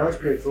 Yeah, that was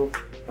pretty cool.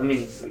 I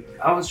mean,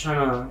 I was trying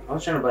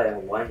to buy a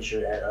Hawaiian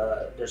shirt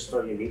at their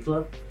store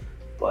Uniqlo,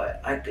 but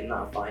I could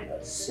not find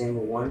a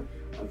single one.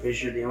 I'm pretty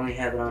sure they only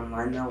have it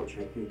online now, which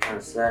makes me kind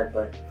of sad.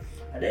 But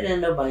I did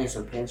end up buying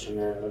some pants from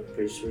there. That looked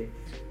pretty sweet.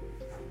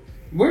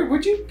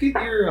 Where'd you get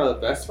your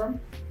vest from?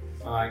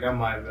 I got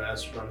my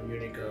vest from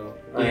Uniqlo.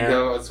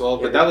 Uniqlo as well,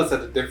 but that was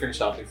at a different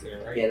shopping center,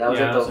 right? Yeah, that was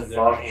at the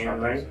Fog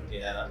Hand, right?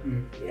 Yeah.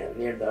 Yeah,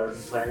 near the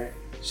Urban Planet.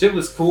 Shit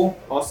was cool.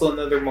 Also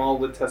another mall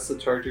with Tesla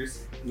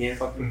chargers. Yeah.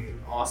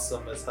 Fucking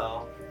awesome as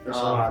hell. There's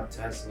a lot of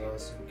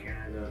Teslas in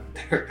Canada.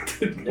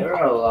 There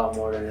are a lot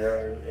more than there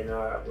are in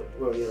our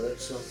where we live,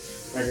 so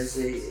that is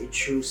a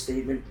true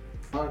statement.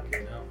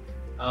 Fucking hell.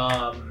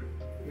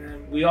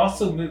 We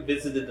also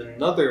visited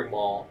another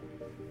mall.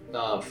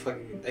 I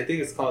think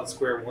it's called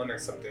Square One or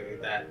something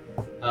like that.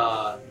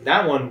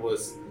 That one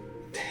was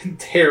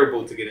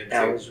terrible to get into.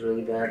 That was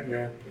really bad.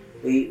 Yeah,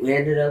 we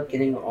ended up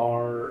getting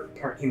our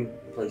parking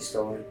place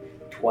stolen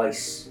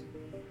twice.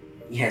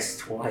 Yes,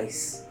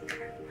 twice.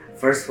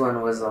 First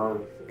one was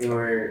we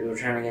were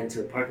trying to get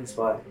into a parking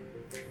spot,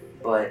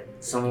 but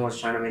someone was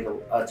trying to make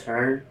a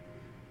turn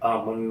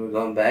when we were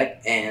going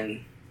back,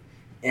 and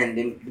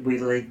then we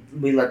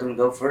let them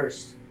go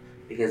first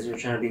because we were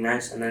trying to be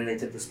nice, and then they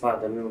took the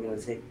spot that we were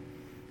gonna take,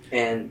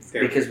 and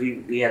because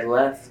we had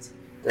left,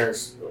 there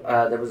was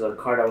a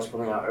car that was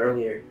pulling out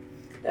earlier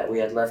that we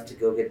had left to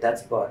go get that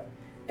spot,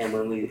 And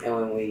when we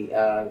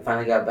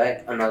finally got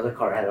back, another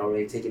car had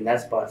already taken that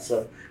spot.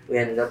 So we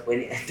ended up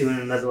doing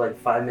another like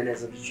 5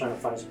 minutes of just trying to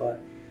find a spot.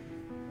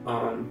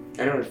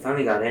 Anyway, we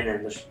finally got in,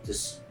 and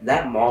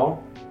that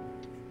mall,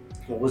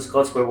 what was it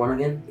called, Square One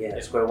again? Yeah,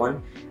 Square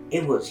One.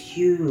 It was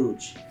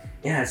huge.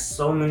 It had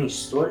so many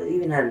stores. It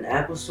even had an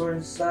Apple store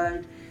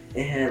inside.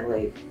 It had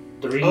like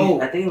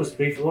I think it was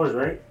 3 floors,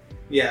 right?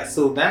 Yeah,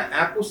 so that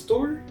Apple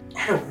store It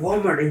had a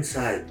Walmart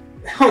inside.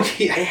 Oh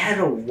yeah. It had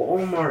a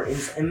Walmart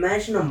inside.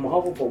 Imagine a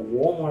mall with a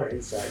Walmart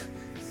inside.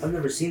 I've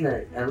never seen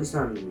that, at least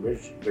not in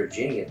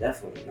Virginia,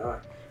 definitely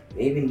not.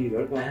 Maybe New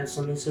York might have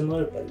something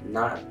similar, but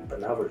not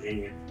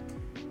Virginia.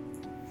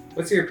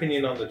 What's your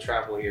opinion on the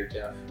travel here,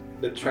 Jeff?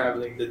 The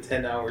traveling, the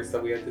 10 hours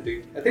that we had to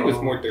do. I think it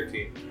was more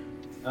 13.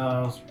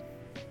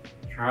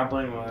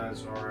 Traveling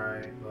was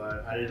alright,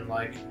 but I didn't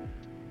like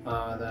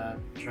that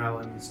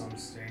traveling in some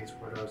states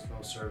where there was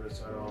no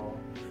service at all.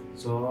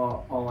 So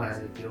all I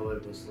had to deal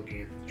with was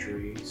looking at the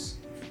trees.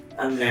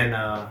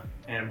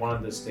 And one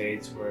of the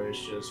states where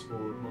it's just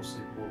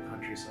mostly full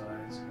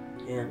countrysides.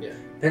 Yeah.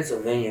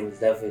 Pennsylvania was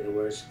definitely the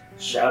worst.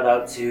 Shout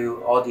out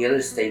to all the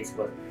other states,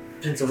 but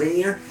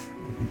Pennsylvania,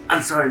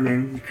 I'm sorry,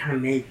 man, you're kind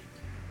of mid.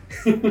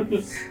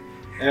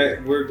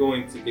 We're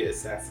going to get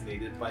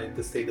assassinated by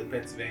the state of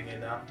Pennsylvania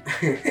now.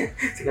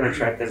 It's gonna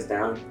track us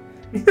down.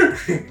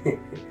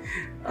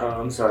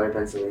 I'm sorry,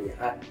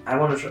 Pennsylvania. I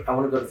want to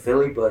go to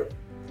Philly, but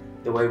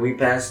the way we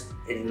passed,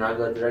 it did not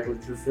go directly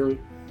through Philly.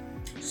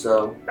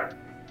 So,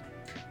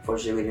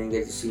 fortunately, we didn't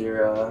get to see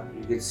your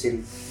good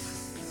city.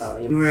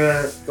 We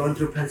were going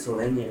through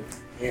Pennsylvania,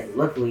 and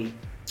luckily,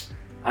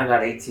 I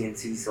got AT&T,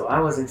 so I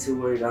wasn't too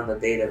worried on the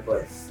data.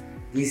 But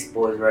these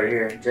boys right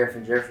here, Jeff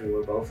and Jeffrey,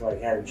 were both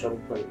like having trouble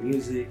playing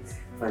music,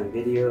 playing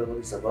video,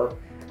 looking stuff up.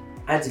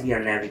 I had to be our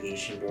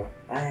navigation, bro.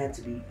 I had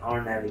to be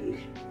our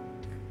navigation.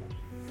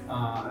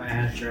 I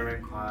had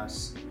German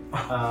class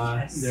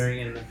during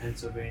in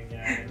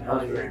Pennsylvania, and that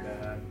was very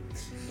bad.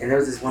 And there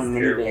was this one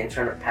minivan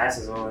trying to pass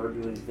us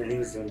when he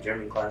was doing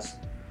German class.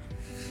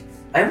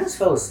 I almost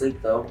fell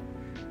asleep though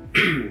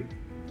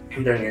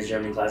during his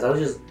German class.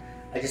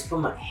 I just put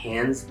my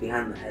hands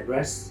behind the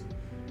headrest,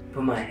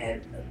 put my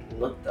head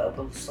looked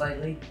up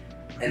slightly,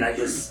 and I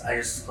just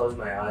closed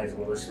my eyes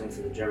while listening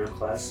to the German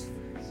class,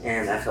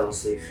 and I fell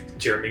asleep.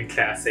 German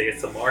class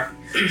ASMR.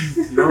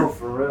 No,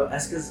 for real.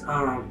 That's because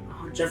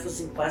Jeff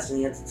was in class and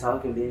he had to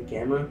talk and be on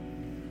camera.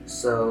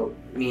 So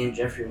me and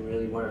Jeffrey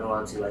really weren't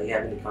allowed to like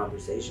have any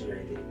conversation or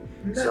anything.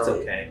 That's so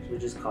okay. It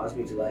just caused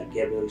me to like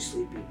get really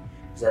sleepy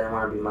because I didn't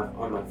want to be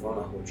on my phone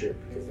the whole trip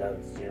because that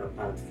was kind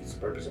of defeats the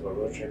purpose of a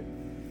road trip.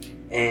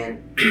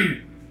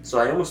 And so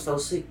I almost fell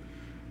asleep.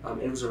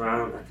 It was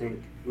around, I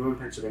think we were in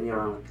Pennsylvania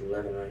around like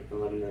 11, right?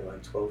 11 to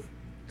like 12.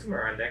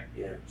 Somewhere around there.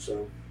 Yeah.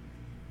 So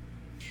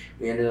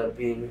we ended up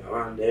being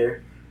around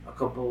there a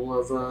couple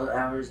of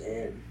hours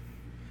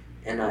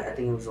and I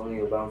think it was only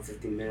around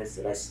 15 minutes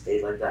that I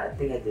stayed like that. I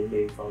think I did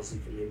maybe fall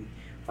asleep for maybe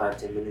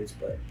 5-10 minutes,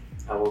 but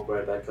I woke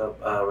right back up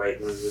right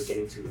when we were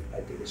getting to, I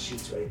think, the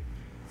sheets, right?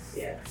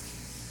 Yeah.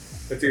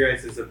 What's your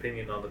guys'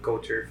 opinion on the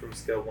culture from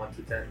scale 1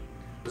 to 10?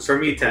 For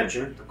me, 10.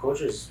 The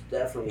culture is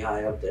definitely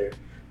high up there.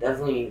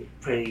 Definitely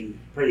pretty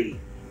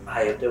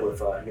high up there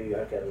with New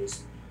York at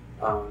least.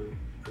 I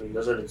mean,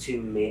 those are the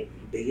two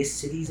biggest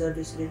cities I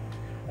visited.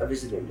 I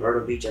visited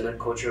Myrtle Beach, and the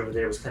culture over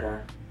there was kind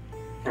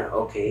of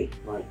okay.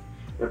 Like,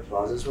 their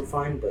plazas were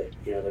fine, but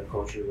their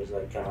culture was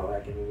like kind of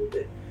lacking a little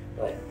bit.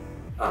 But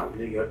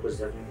New York was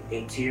definitely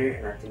A tier,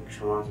 and I think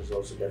Toronto was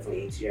also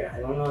definitely A tier.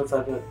 I don't know if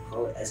I can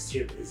call it S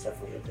tier, but it's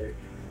definitely up there,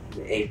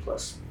 the A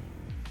plus.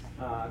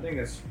 I think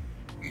it's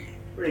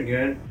pretty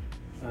good.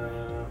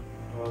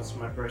 Well, it's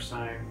my first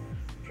time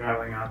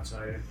traveling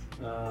outside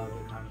the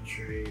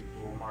country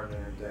for more than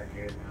a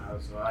decade now,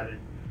 so I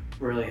didn't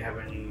really have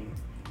any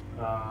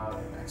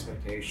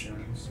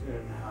expectations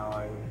in how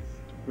I would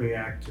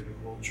react to the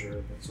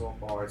culture, but so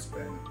far it's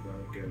been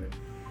really good.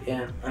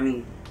 Yeah, I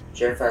mean,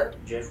 Jeff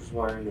was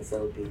born in the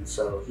Philippines,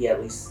 so he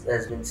at least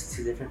has been to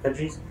 2 different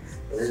countries.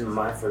 But this is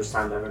my first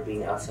time ever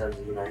being outside of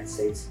the United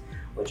States,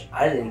 which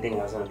I didn't think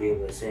I was going to be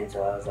able to say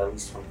until I was at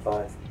least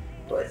 25.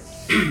 But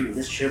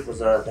this trip was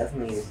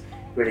definitely a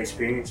great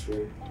experience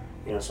for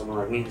someone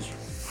like me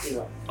who's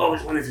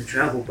always wanted to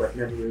travel but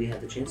never really had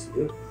the chance to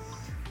do it.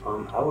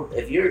 I would,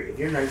 if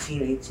you're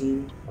 19,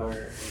 18, or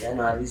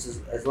at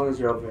least as long as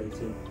you're over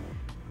 18,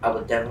 I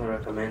would definitely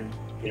recommend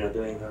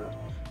doing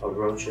a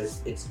road trip.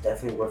 It's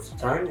definitely worth the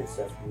time. It's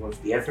definitely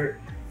worth the effort,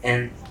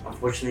 and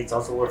unfortunately, it's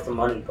also worth the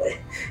money. But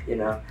if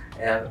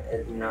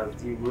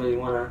you really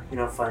want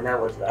to find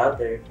out what's out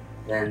there,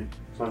 then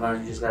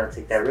sometimes you just gotta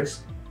take that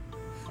risk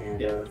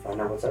and find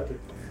out what's out there.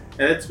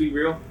 And let's be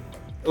real.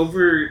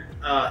 Over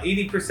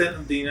 80%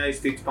 of the United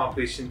States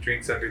population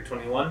drinks under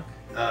 21.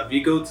 If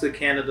you go to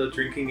Canada,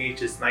 drinking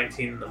age is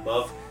 19 and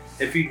above.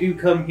 If you do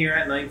come here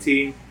at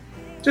 19,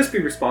 just be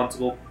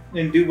responsible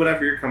and do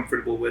whatever you're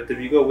comfortable with. If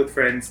you go with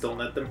friends, don't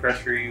let them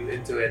pressure you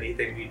into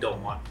anything you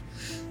don't want.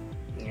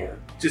 Yeah.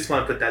 Just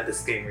want to put that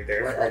disclaimer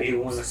there. What I do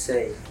want to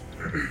say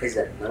is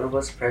that none of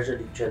us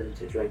pressured each other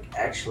to drink.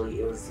 Actually,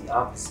 it was the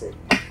opposite.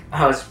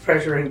 I was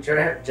pressuring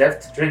Jeff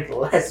to drink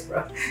less,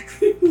 bro.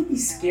 He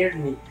scared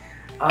me.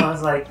 I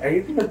was like, "Are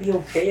you gonna be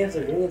okay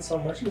after drinking so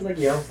much?" He was like,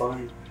 "Yeah, I'm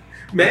fine."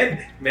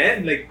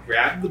 Man, like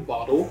grabbed the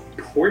bottle,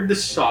 poured the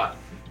shot,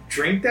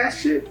 drank that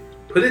shit,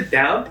 put it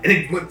down, and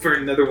then went for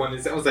another one.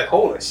 I was like,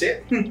 holy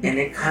shit. And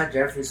it caught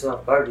Jeffrey so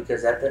off guard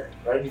because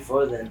right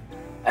before then,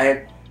 I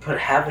had put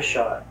half a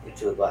shot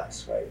into a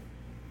glass, right?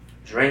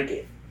 Drank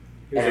it.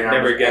 He was like,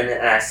 never again. And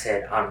then I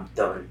said, "I'm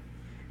done."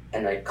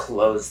 And I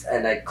closed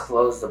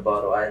the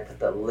bottle. I put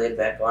the lid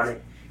back on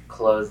it,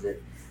 closed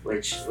it,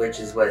 which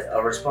is what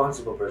a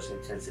responsible person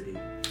tends to do.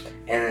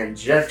 And then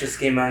Jeff just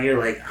came out here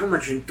like, "I'm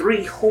gonna drink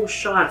 3 whole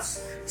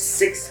shots,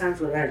 6 times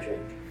what I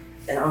drink."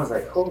 And I was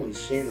like, "Holy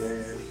shit,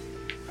 man.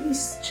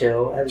 Please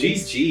chill. At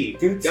least GG.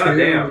 do 2,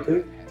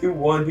 Goddamn. do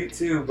 1, do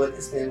 2." But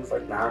this man was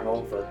like, "Nah, I'm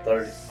going for a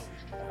 3rd."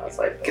 And I was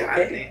like,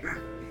 "Okay."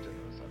 Goddamn.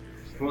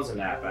 It wasn't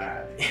that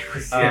bad. It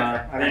was,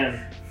 Yeah. I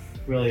didn't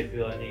really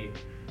feel any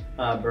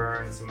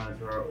burns in my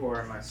throat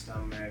or in my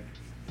stomach.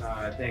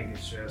 I think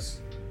it's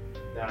just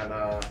that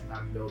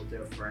I'm built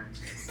different.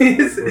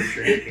 for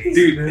drinking.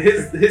 Dude,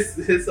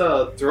 his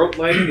throat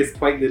lining is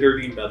quite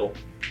literally metal.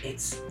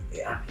 It's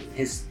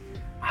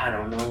I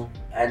don't know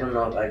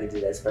if I could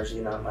do that,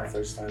 especially not my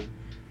first time.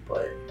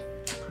 But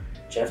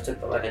Jeff took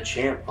it like a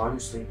champ,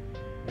 honestly.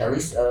 At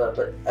least,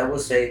 but I will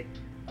say,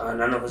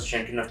 none of us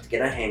drank enough to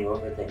get a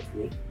hangover,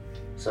 thankfully.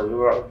 So we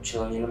were all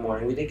chilling in the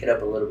morning. We did get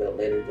up a little bit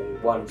later than we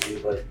wanted to,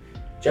 but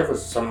Jeff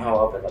was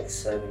somehow up at like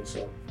 7,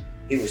 so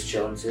he was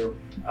chilling too.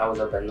 I was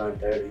up at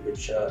 9:30,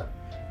 which the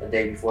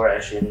day before I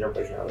actually ended up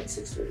waking up like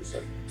 6:30. So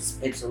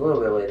it's a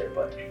little bit later,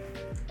 but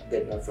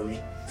good enough for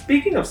me.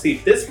 Speaking of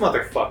sleep, this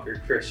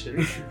motherfucker,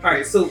 Christian.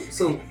 Alright, so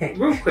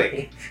real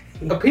quick.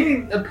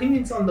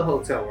 Opinions on the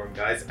hotel room,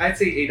 guys. I'd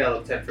say 8 out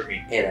of 10 for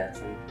me. 8 out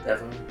of 10,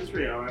 definitely. It's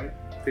pretty alright.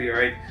 Pretty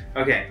alright?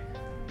 Okay.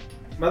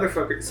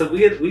 Motherfucker. So we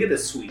get a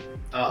suite.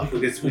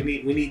 Because we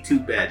need 2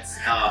 beds.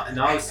 And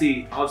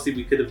obviously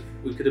we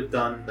could have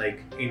done like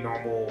a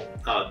normal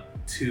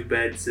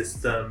 2-bed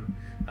system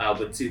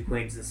with 2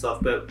 queens and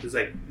stuff, but it was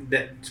like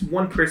that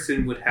one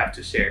person would have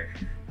to share.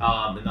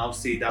 And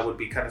obviously that would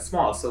be kind of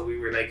small. So we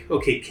were like,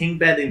 okay, king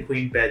bed and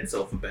queen bed,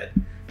 sofa bed.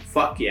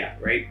 Fuck yeah,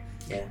 right?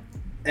 Yeah.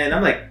 And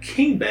I'm like,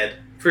 king bed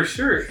for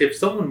sure. If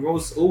someone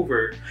rolls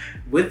over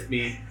with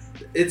me,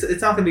 it's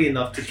not gonna be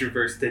enough to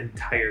traverse the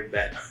entire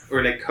bed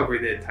or like cover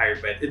the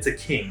entire bed. It's a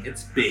king.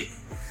 It's big.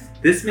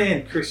 This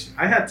man, Christian,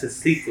 I had to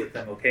sleep with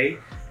him, okay?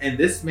 And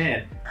this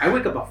man, I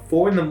wake up at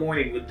 4 a.m.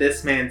 with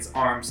this man's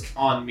arms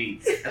on me.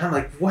 And I'm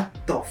like, what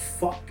the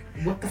fuck?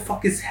 What the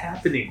fuck is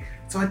happening?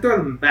 So I throw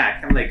him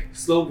back. I'm like,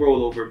 slow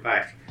roll over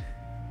back.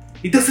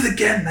 He does it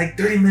again, like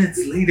 30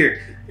 minutes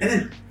later. And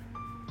then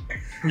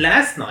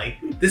last night,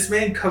 this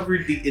man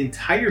covered the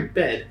entire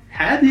bed,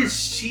 had his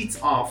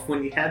sheets off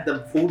when he had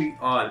them fully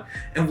on,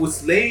 and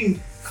was laying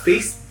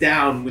face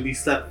down when he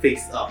slept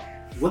face up.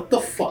 What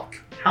the fuck?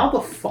 How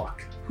the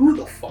fuck? Who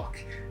the fuck?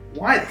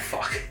 Why the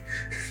fuck?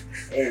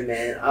 Hey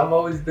man, I've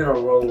always been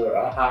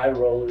a high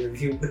roller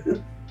if you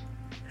will.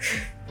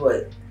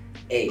 But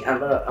hey, I'm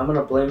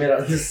gonna blame it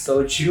on the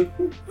soju.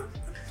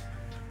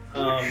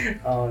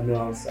 Oh no,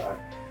 I'm sorry.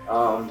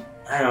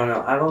 I don't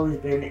know. I've always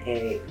been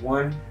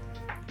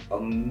a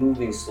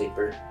moving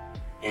sleeper,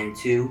 and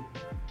 2,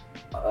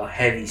 a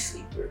heavy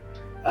sleeper.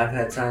 I've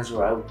had times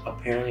where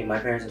apparently my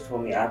parents have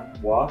told me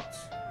I've walked,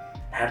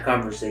 had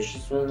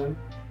conversations with them,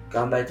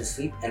 gone back to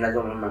sleep, and I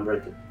don't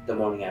remember the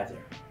morning after.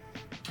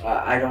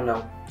 I don't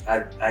know.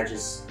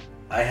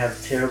 I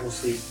have terrible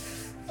sleep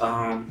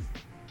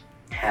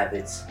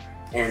habits,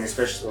 and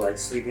especially like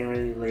sleeping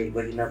really late,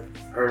 waking up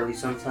early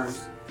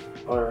sometimes,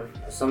 or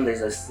some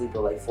days I sleep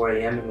at like 4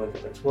 a.m. and wake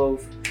up at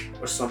 12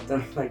 or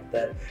something like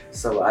that.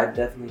 So I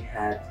definitely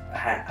have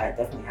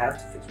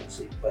to fix my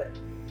sleep. But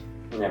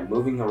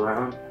moving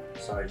around,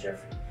 sorry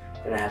Jeffrey,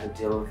 gonna have to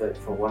deal with it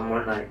for one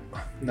more night.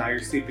 Now you're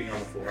sleeping on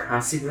the floor.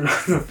 I'm sleeping on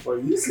the floor.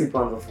 You sleep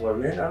on the floor,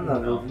 man. I'm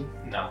not moving.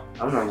 No.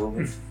 I'm not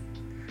moving.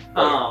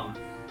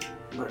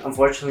 But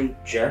unfortunately,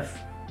 Jeff,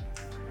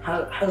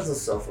 how's the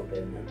sofa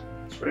bed, man?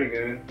 It's pretty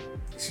good.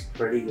 It's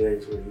pretty good,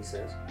 is what he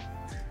says.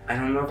 I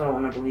don't know if I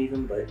want to believe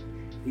him, but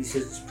he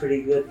says it's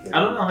pretty good. I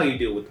don't know how you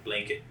deal with the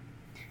blanket.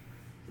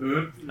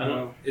 Mm-hmm. I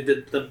don't.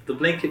 The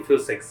blanket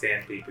feels like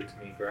sandpaper to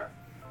me, bro.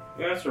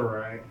 Yeah, that's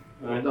alright.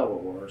 I dealt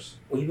with worse.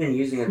 We've been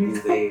using a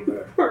duvet,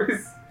 bro.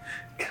 Worse.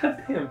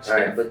 Goddamn.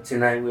 Alright, but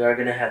tonight we are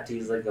gonna have to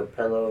use like a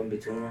pillow in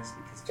between us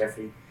because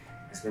Jeffrey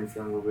has been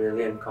feeling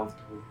really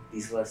uncomfortable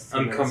these last 2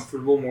 minutes.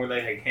 Uncomfortable, more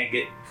like I can't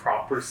get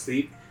proper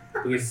sleep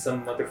because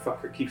some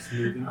motherfucker keeps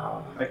moving.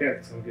 I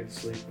got some good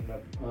sleep in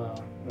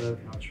the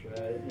couch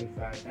bed. In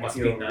fact, Must I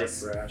feel be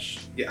nice.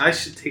 refreshed. Yeah, I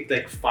should take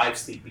like 5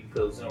 sleeping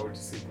pills in order to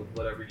sleep with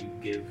whatever you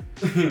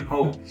give.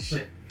 Holy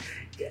shit.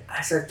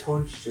 As I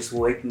told you, just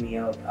wake me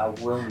up. I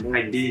will move.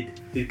 I did.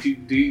 Do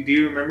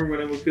you remember when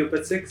I woke you up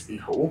at 6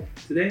 No.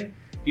 today?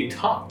 You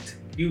talked.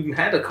 You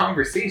had a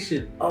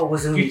conversation. Oh,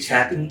 was it when you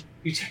tapped me?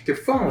 You checked your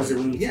phone. Was it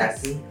when you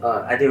tapped me?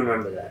 I do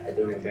remember that.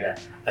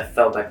 That. I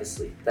fell back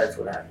asleep. That's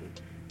what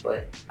happened.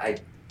 But I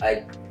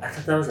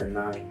thought that was at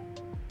 9.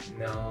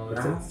 No,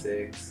 it's No? at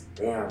 6.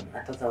 Damn, I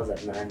thought that was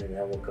at 9 and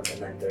I woke up at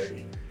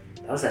 9:30.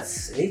 That was at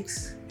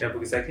 6? Yeah,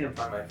 because I couldn't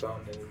find my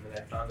phone, and when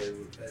I found it,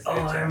 was Oh,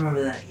 at I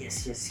remember that.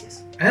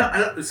 Yes. I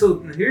don't, so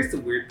here's the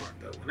weird part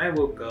though. When I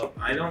woke up,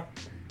 I don't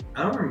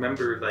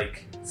remember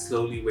like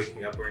slowly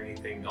waking up or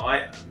anything.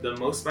 No, the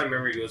most my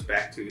memory goes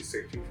back to is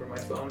searching for my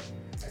phone.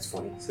 That's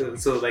funny.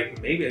 So like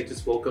maybe I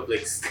just woke up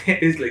like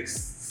sitting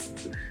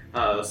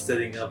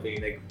up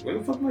and like, where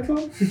the fuck is my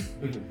phone?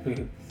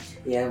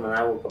 Yeah, when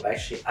I woke up, I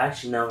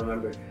actually now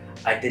remember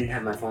I didn't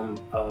have my phone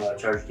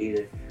charged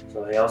either.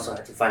 So I also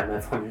had to find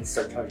my phone and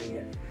start charging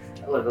it.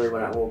 Luckily,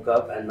 when I woke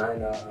up at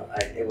 9,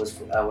 it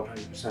was at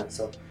 100%.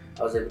 So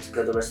I was able to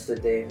go the rest of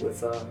the day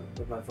with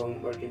my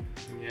phone working.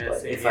 Yeah, But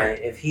same if here.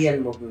 if he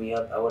hadn't woken me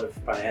up, I would have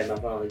probably had my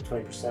phone like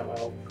 20% when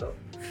I woke up.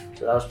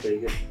 So that was pretty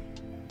good.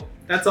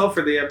 That's all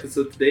for the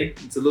episode today.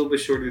 It's a little bit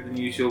shorter than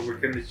usual. We're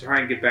going to try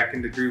and get back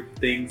into group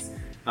things.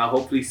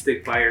 Hopefully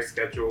stick by our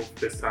schedule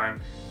this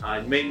time.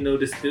 You may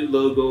notice new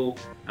logo,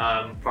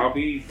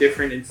 probably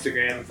different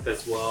Instagram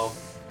as well.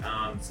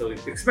 So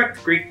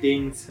expect great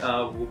things.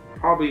 We'll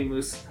probably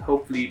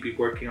hopefully be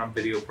working on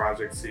video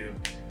projects soon.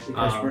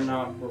 Because we're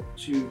not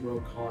 2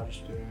 broke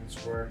college students,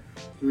 we're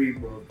 3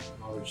 broke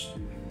college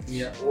students.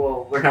 Yeah.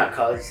 Well, we're not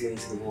college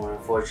students anymore,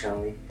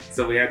 unfortunately.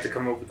 So we have to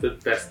come up with the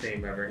best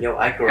name ever. Yo,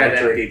 I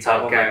graduated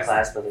top of my podcast.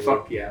 class, by the way.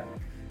 Fuck yeah.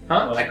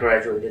 Huh? I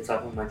graduated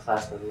top of my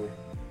class, by the way.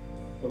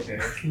 Okay,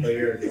 but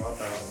you're a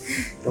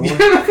dropout. Don't worry.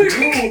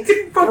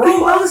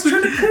 Bro, I was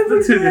trying to cover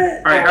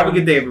that. Alright, have a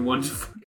good day, everyone.